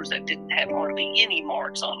papers that didn't have hardly any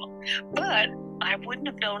marks on them. But I wouldn't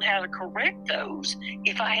have known how to correct those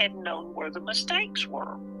if I hadn't known where the mistakes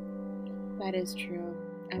were. That is true.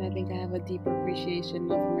 And I think I have a deeper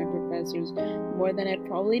appreciation of my professors more than I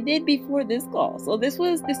probably did before this call. So this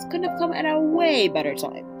couldn't have come at a way better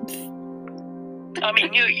time. I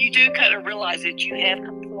mean, you do kind of realize that you have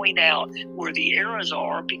to point out where the errors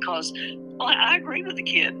are, because I agree with the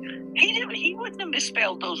kid. He wouldn't have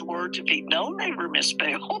misspelled those words if he'd known they were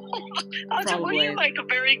misspelled. I said, well, you make a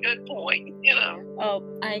very good point, Oh,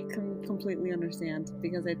 I can completely understand,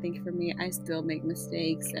 because I think for me, I still make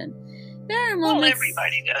mistakes, and there are moments. Well,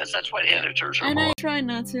 everybody does. That's what editors are. And I try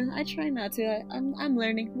not to. I'm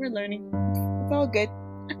learning. We're learning. It's all good.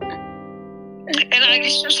 And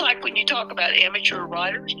it's just like when you talk about amateur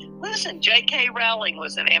writers. Listen, J.K. Rowling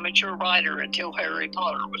was an amateur writer until Harry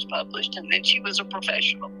Potter was published, and then she was a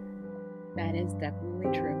professional. That is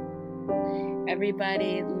definitely true.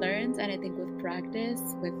 Everybody learns, and I think with practice,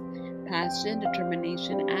 with passion,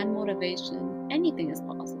 determination, and motivation, anything is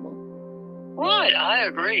possible. Right, I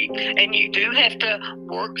agree. And you do have to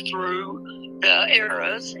work through the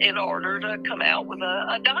errors in order to come out with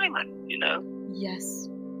a diamond, Yes.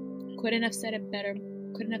 Couldn't have said it better.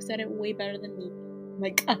 Couldn't have said it way better than me. My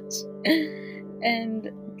gosh. And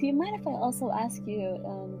do you mind if I also ask you,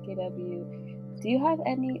 KW, do you have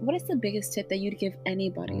what is the biggest tip that you'd give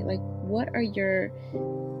anybody? What are your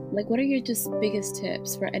just biggest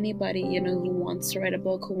tips for anybody, who wants to write a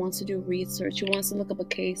book, who wants to do research, who wants to look up a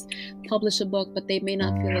case, publish a book, but they may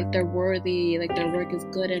not feel like they're worthy, like their work is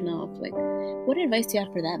good enough? What advice do you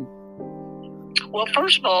have for them? Well,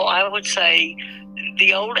 first of all, I would say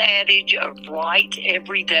the old adage of write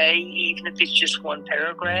every day, even if it's just one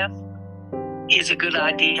paragraph, is a good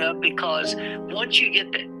idea, because once you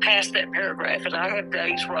get past that paragraph, and I have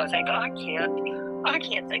days where I think, I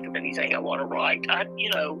can't think of anything I want to write, but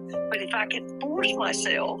if I can force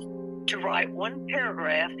myself to write one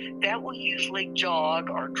paragraph, that will usually jog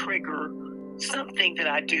or trigger something that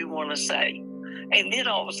I do want to say. And then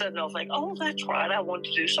all of a sudden I'll think, oh, that's right, I want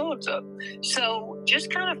to do so-and-so. So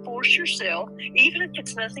just kind of force yourself, even if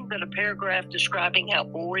it's nothing but a paragraph describing how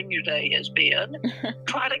boring your day has been,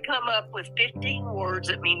 try to come up with 15 words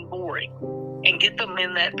that mean boring and get them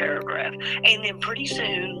in that paragraph. And then pretty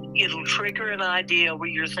soon it'll trigger an idea where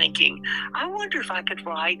you're thinking, I wonder if I could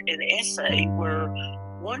write an essay where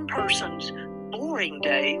one person's boring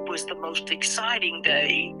day was the most exciting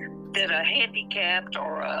day that a handicapped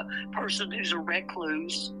or a person who's a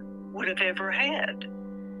recluse would have ever had.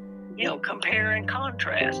 Compare and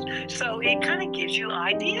contrast. So it kind of gives you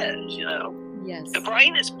ideas, Yes. The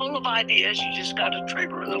brain is full of ideas. You just got to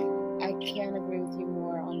trigger them. I can't agree with you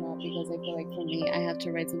more on that, because I feel like for me, I have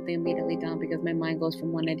to write something immediately down, because my mind goes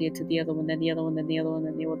from one idea to the other one, then the other one, then the other one,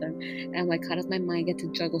 then the other one. And I'm like, how does my mind get to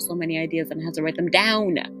juggle so many ideas and I have to write them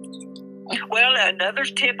down? Well, another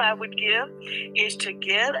tip I would give is to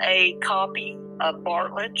get a copy of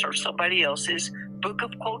Bartlett's or somebody else's book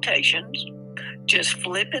of quotations, just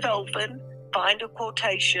flip it open, find a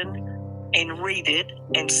quotation, and read it,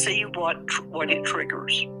 and see what it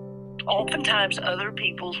triggers. Oftentimes, other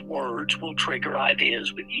people's words will trigger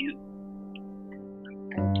ideas with you.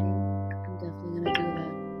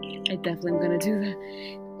 I definitely am gonna do that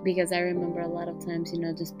because I remember a lot of times,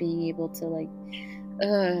 just being able to like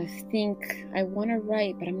think I want to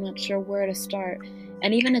write, but I'm not sure where to start.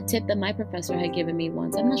 And even a tip that my professor had given me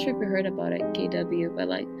once, I'm not sure if you heard about it, KW, but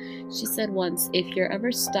like she said once, if you're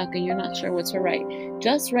ever stuck and you're not sure what to write,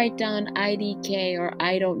 just write down IDK or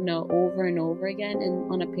I don't know over and over again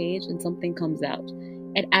on a page, and something comes out.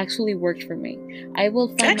 It actually worked for me.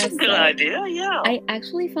 That's a good idea, yeah. I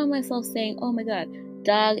actually found myself saying, oh my god,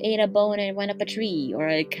 dog ate a bone and went up a tree, or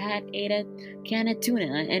a cat ate a can of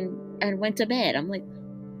tuna and went to bed. I'm like,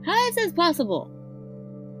 how is this possible?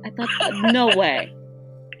 I thought, no way.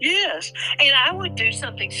 Yes, and I would do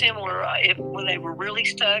something similar when they were really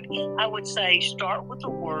stuck. I would say, start with the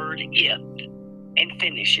word if and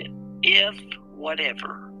finish it. If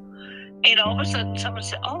whatever. And all of a sudden someone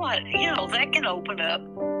said, oh, that can open up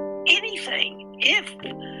anything.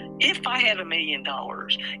 If I had $1 million,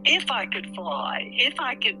 if I could fly, if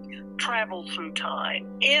I could travel through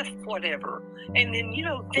time, if whatever. And then,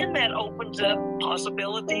 then that opens up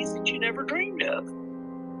possibilities that you never dreamed of.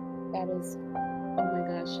 That is, oh my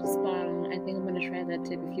gosh, spot on. I think I'm going to try that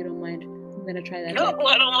tip if you don't mind. I'm going to try that. No,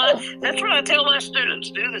 I don't mind. That's what I tell my students.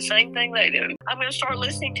 Do the same thing they do. I'm going to start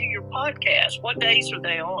listening to your podcast. What days are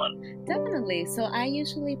they on? Definitely. So I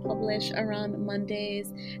usually publish around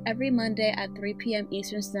Mondays, every Monday at 3 p.m.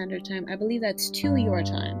 Eastern Standard Time. I believe that's 2 your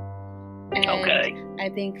time. And okay. I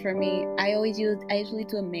think for me, I usually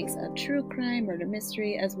do a mix of true crime, murder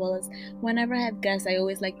mystery, as well as whenever I have guests, I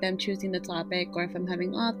always like them choosing the topic, or if I'm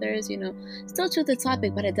having authors, still choose the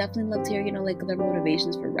topic, but I definitely love to hear, like their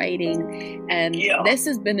motivations for writing. And this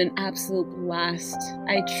has been an absolute blast.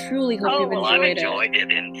 I truly hope you've enjoyed it. I've enjoyed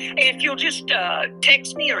it. And if you'll just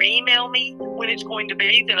text me or email me when it's going to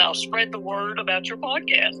be, then I'll spread the word about your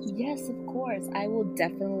podcast. Yes, of course. I will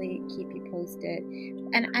definitely keep you posted.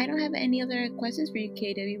 And I don't have any other questions for you,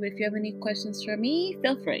 KW, but if you have any questions for me,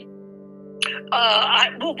 feel free.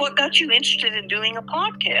 What got you interested in doing a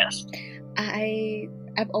podcast?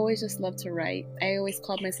 I've always just loved to write. I always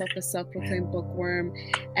called myself a self-proclaimed bookworm,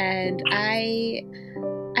 and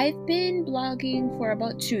I've been blogging for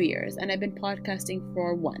about 2 years, and I've been podcasting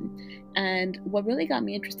for 1. And what really got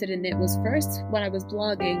me interested in it was, first, when I was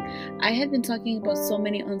blogging, I had been talking about so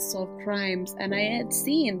many unsolved crimes, and I had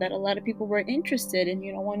seen that a lot of people were interested in,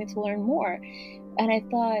 wanting to learn more. And I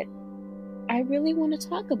thought, I really want to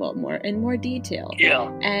talk about more in more detail.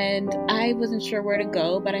 Yeah. And I wasn't sure where to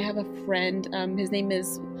go, but I have a friend, his name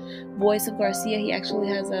is Voice of Garcia. He actually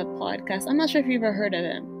has a podcast. I'm not sure if you've ever heard of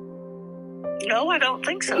him. No, I don't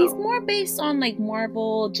think so. He's more based on like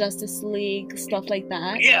Marvel, Justice League, stuff like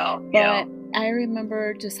that. Yeah. But I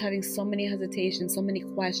remember just having so many hesitations, so many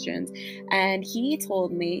questions. And he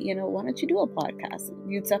told me, why don't you do a podcast?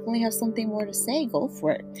 You definitely have something more to say. Go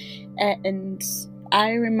for it. And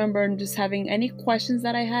I remember just having any questions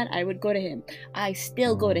that I had, I would go to him. I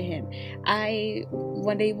still go to him. I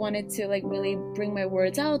one day wanted to like really bring my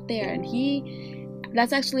words out there, and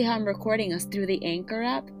that's actually how I'm recording us, through the Anchor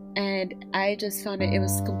app. And I just found it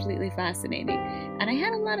was completely fascinating. And I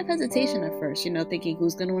had a lot of hesitation at first, thinking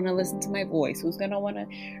who's going to want to listen to my voice, who's going to want to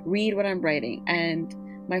read what I'm writing. And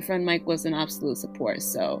my friend Mike was an absolute support,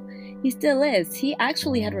 so he still is. He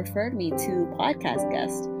actually had referred me to podcast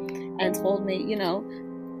guests and told me,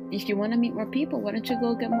 if you want to meet more people, why don't you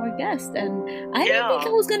go get more guests? And I didn't think I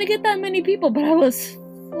was going to get that many people, but I was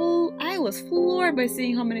floored by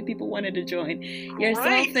seeing how many people wanted to join,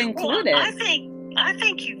 yourself included. Well, I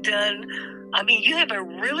think you've done, you have a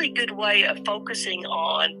really good way of focusing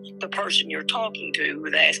on the person you're talking to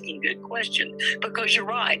with asking good questions, because you're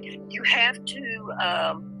right. You have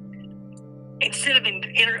to, instead of,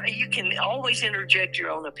 you can always interject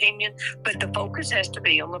your own opinion, but the focus has to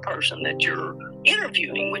be on the person that you're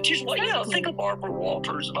interviewing, which is what, think of Barbara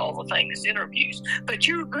Walters and all the famous interviews, but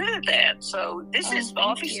you're good at that. So this is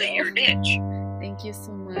obviously your niche. Thank you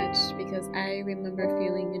so much, because I remember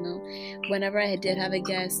feeling, whenever I did have a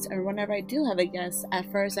guest, or whenever I do have a guest,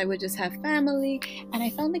 at first I would just have family, and I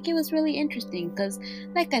found like it was really interesting, because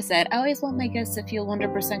like I said, I always want my guests to feel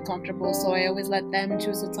 100% comfortable, so I always let them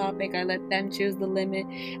choose the topic, I let them choose the limit.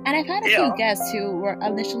 And I've had a few guests who were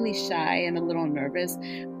initially shy and a little nervous,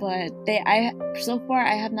 but so far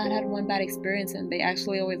I have not had one bad experience, and they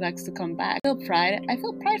actually always ask to come back. I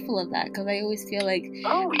feel prideful of that, because I always feel like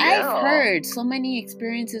I've heard so many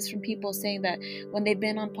experiences from people saying that when they've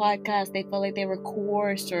been on podcasts, they felt like they were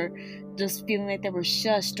coerced or just feeling like they were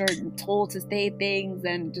shushed or told to say things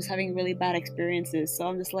and just having really bad experiences. So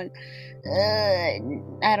I'm just like, I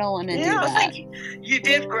don't want to do that. I think you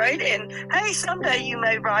did great. And hey, someday you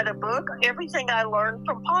may write a book, Everything I Learned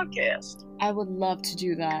from Podcasts. I would love to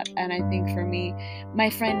do that. And I think for me, my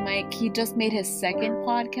friend Mike, he just made his second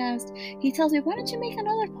podcast. He tells me, why don't you make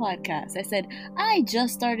another podcast? I said, I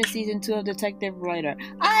just started season 2 of Detective Writer.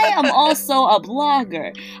 I am also a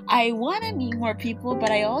blogger. I want to meet more people, but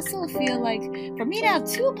I also feel like for me to have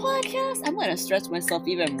 2 podcasts, I'm going to stretch myself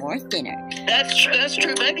even more thinner. That's true. That's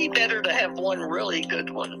true. Maybe better to have one really good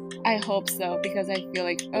one. I hope so, because I feel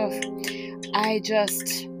like,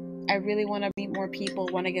 I really want to meet more people,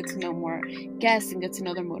 want to get to know more guests and get to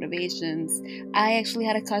know their motivations. I actually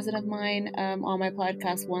had a cousin of mine on my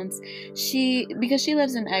podcast once. Because she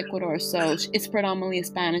lives in Ecuador, so it's predominantly a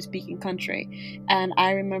Spanish-speaking country. And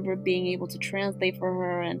I remember being able to translate for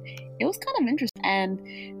her, and it was kind of interesting.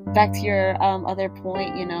 And back to your other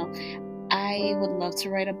point, I would love to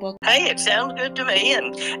write a book. Hey, it sounds good to me.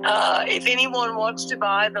 And if anyone wants to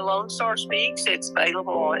buy The Lone Star Speaks, it's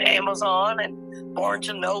available on Amazon and Barnes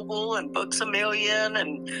 & Noble and Books A Million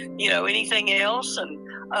and, anything else. And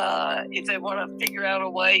if they want to figure out a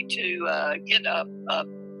way to get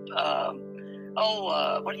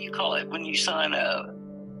what do you call it when you sign a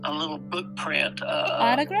little book print?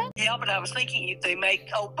 Autograph? Yeah, but I was thinking if they make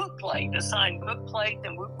book plate, a signed book plate,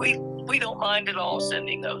 then we don't mind at all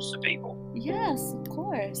sending those to people. Yes, of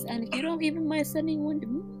course. And if you don't even mind sending one to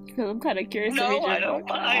me, because I'm kind of curious to read your I don't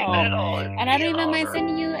book. mind at all. And I don't even mind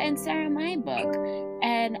sending you and Sarah my book.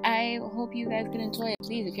 And I hope you guys can enjoy it.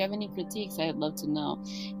 Please, if you have any critiques, I'd love to know,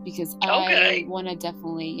 because I want to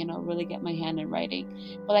definitely, really get my hand in writing.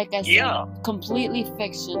 But like I said, completely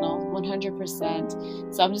fictional,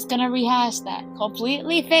 100%. So I'm just gonna rehash that.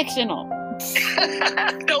 Completely fictional.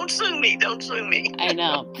 Don't sue me. I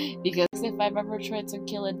know, because if I've ever tried to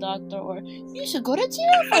kill a doctor, or you should go to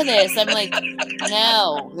jail for this, I'm like,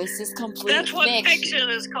 no, this is complete That's what fiction. Fiction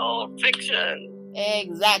is called, fiction.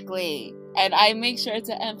 Exactly. And I make sure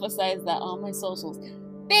to emphasize that on my socials.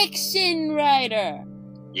 Fiction writer.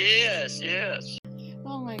 Yes.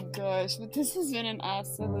 Oh my gosh, but this has been an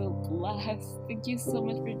absolute blast. Thank you so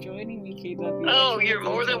much for joining me, KW. Oh, you're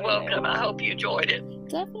more than welcome. I hope you enjoyed it.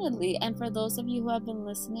 Definitely. And for those of you who have been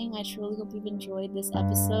listening, I truly hope you've enjoyed this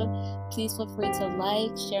episode. Please feel free to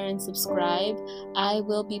like, share, and subscribe. I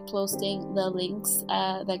will be posting the links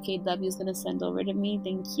that KW is going to send over to me.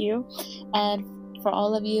 Thank you. And for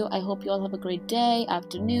all of you, I hope you all have a great day,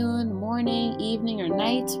 afternoon, morning, evening, or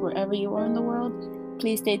night, wherever you are in the world.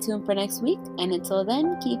 Please stay tuned for next week, and until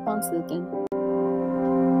then, keep on sleuthing.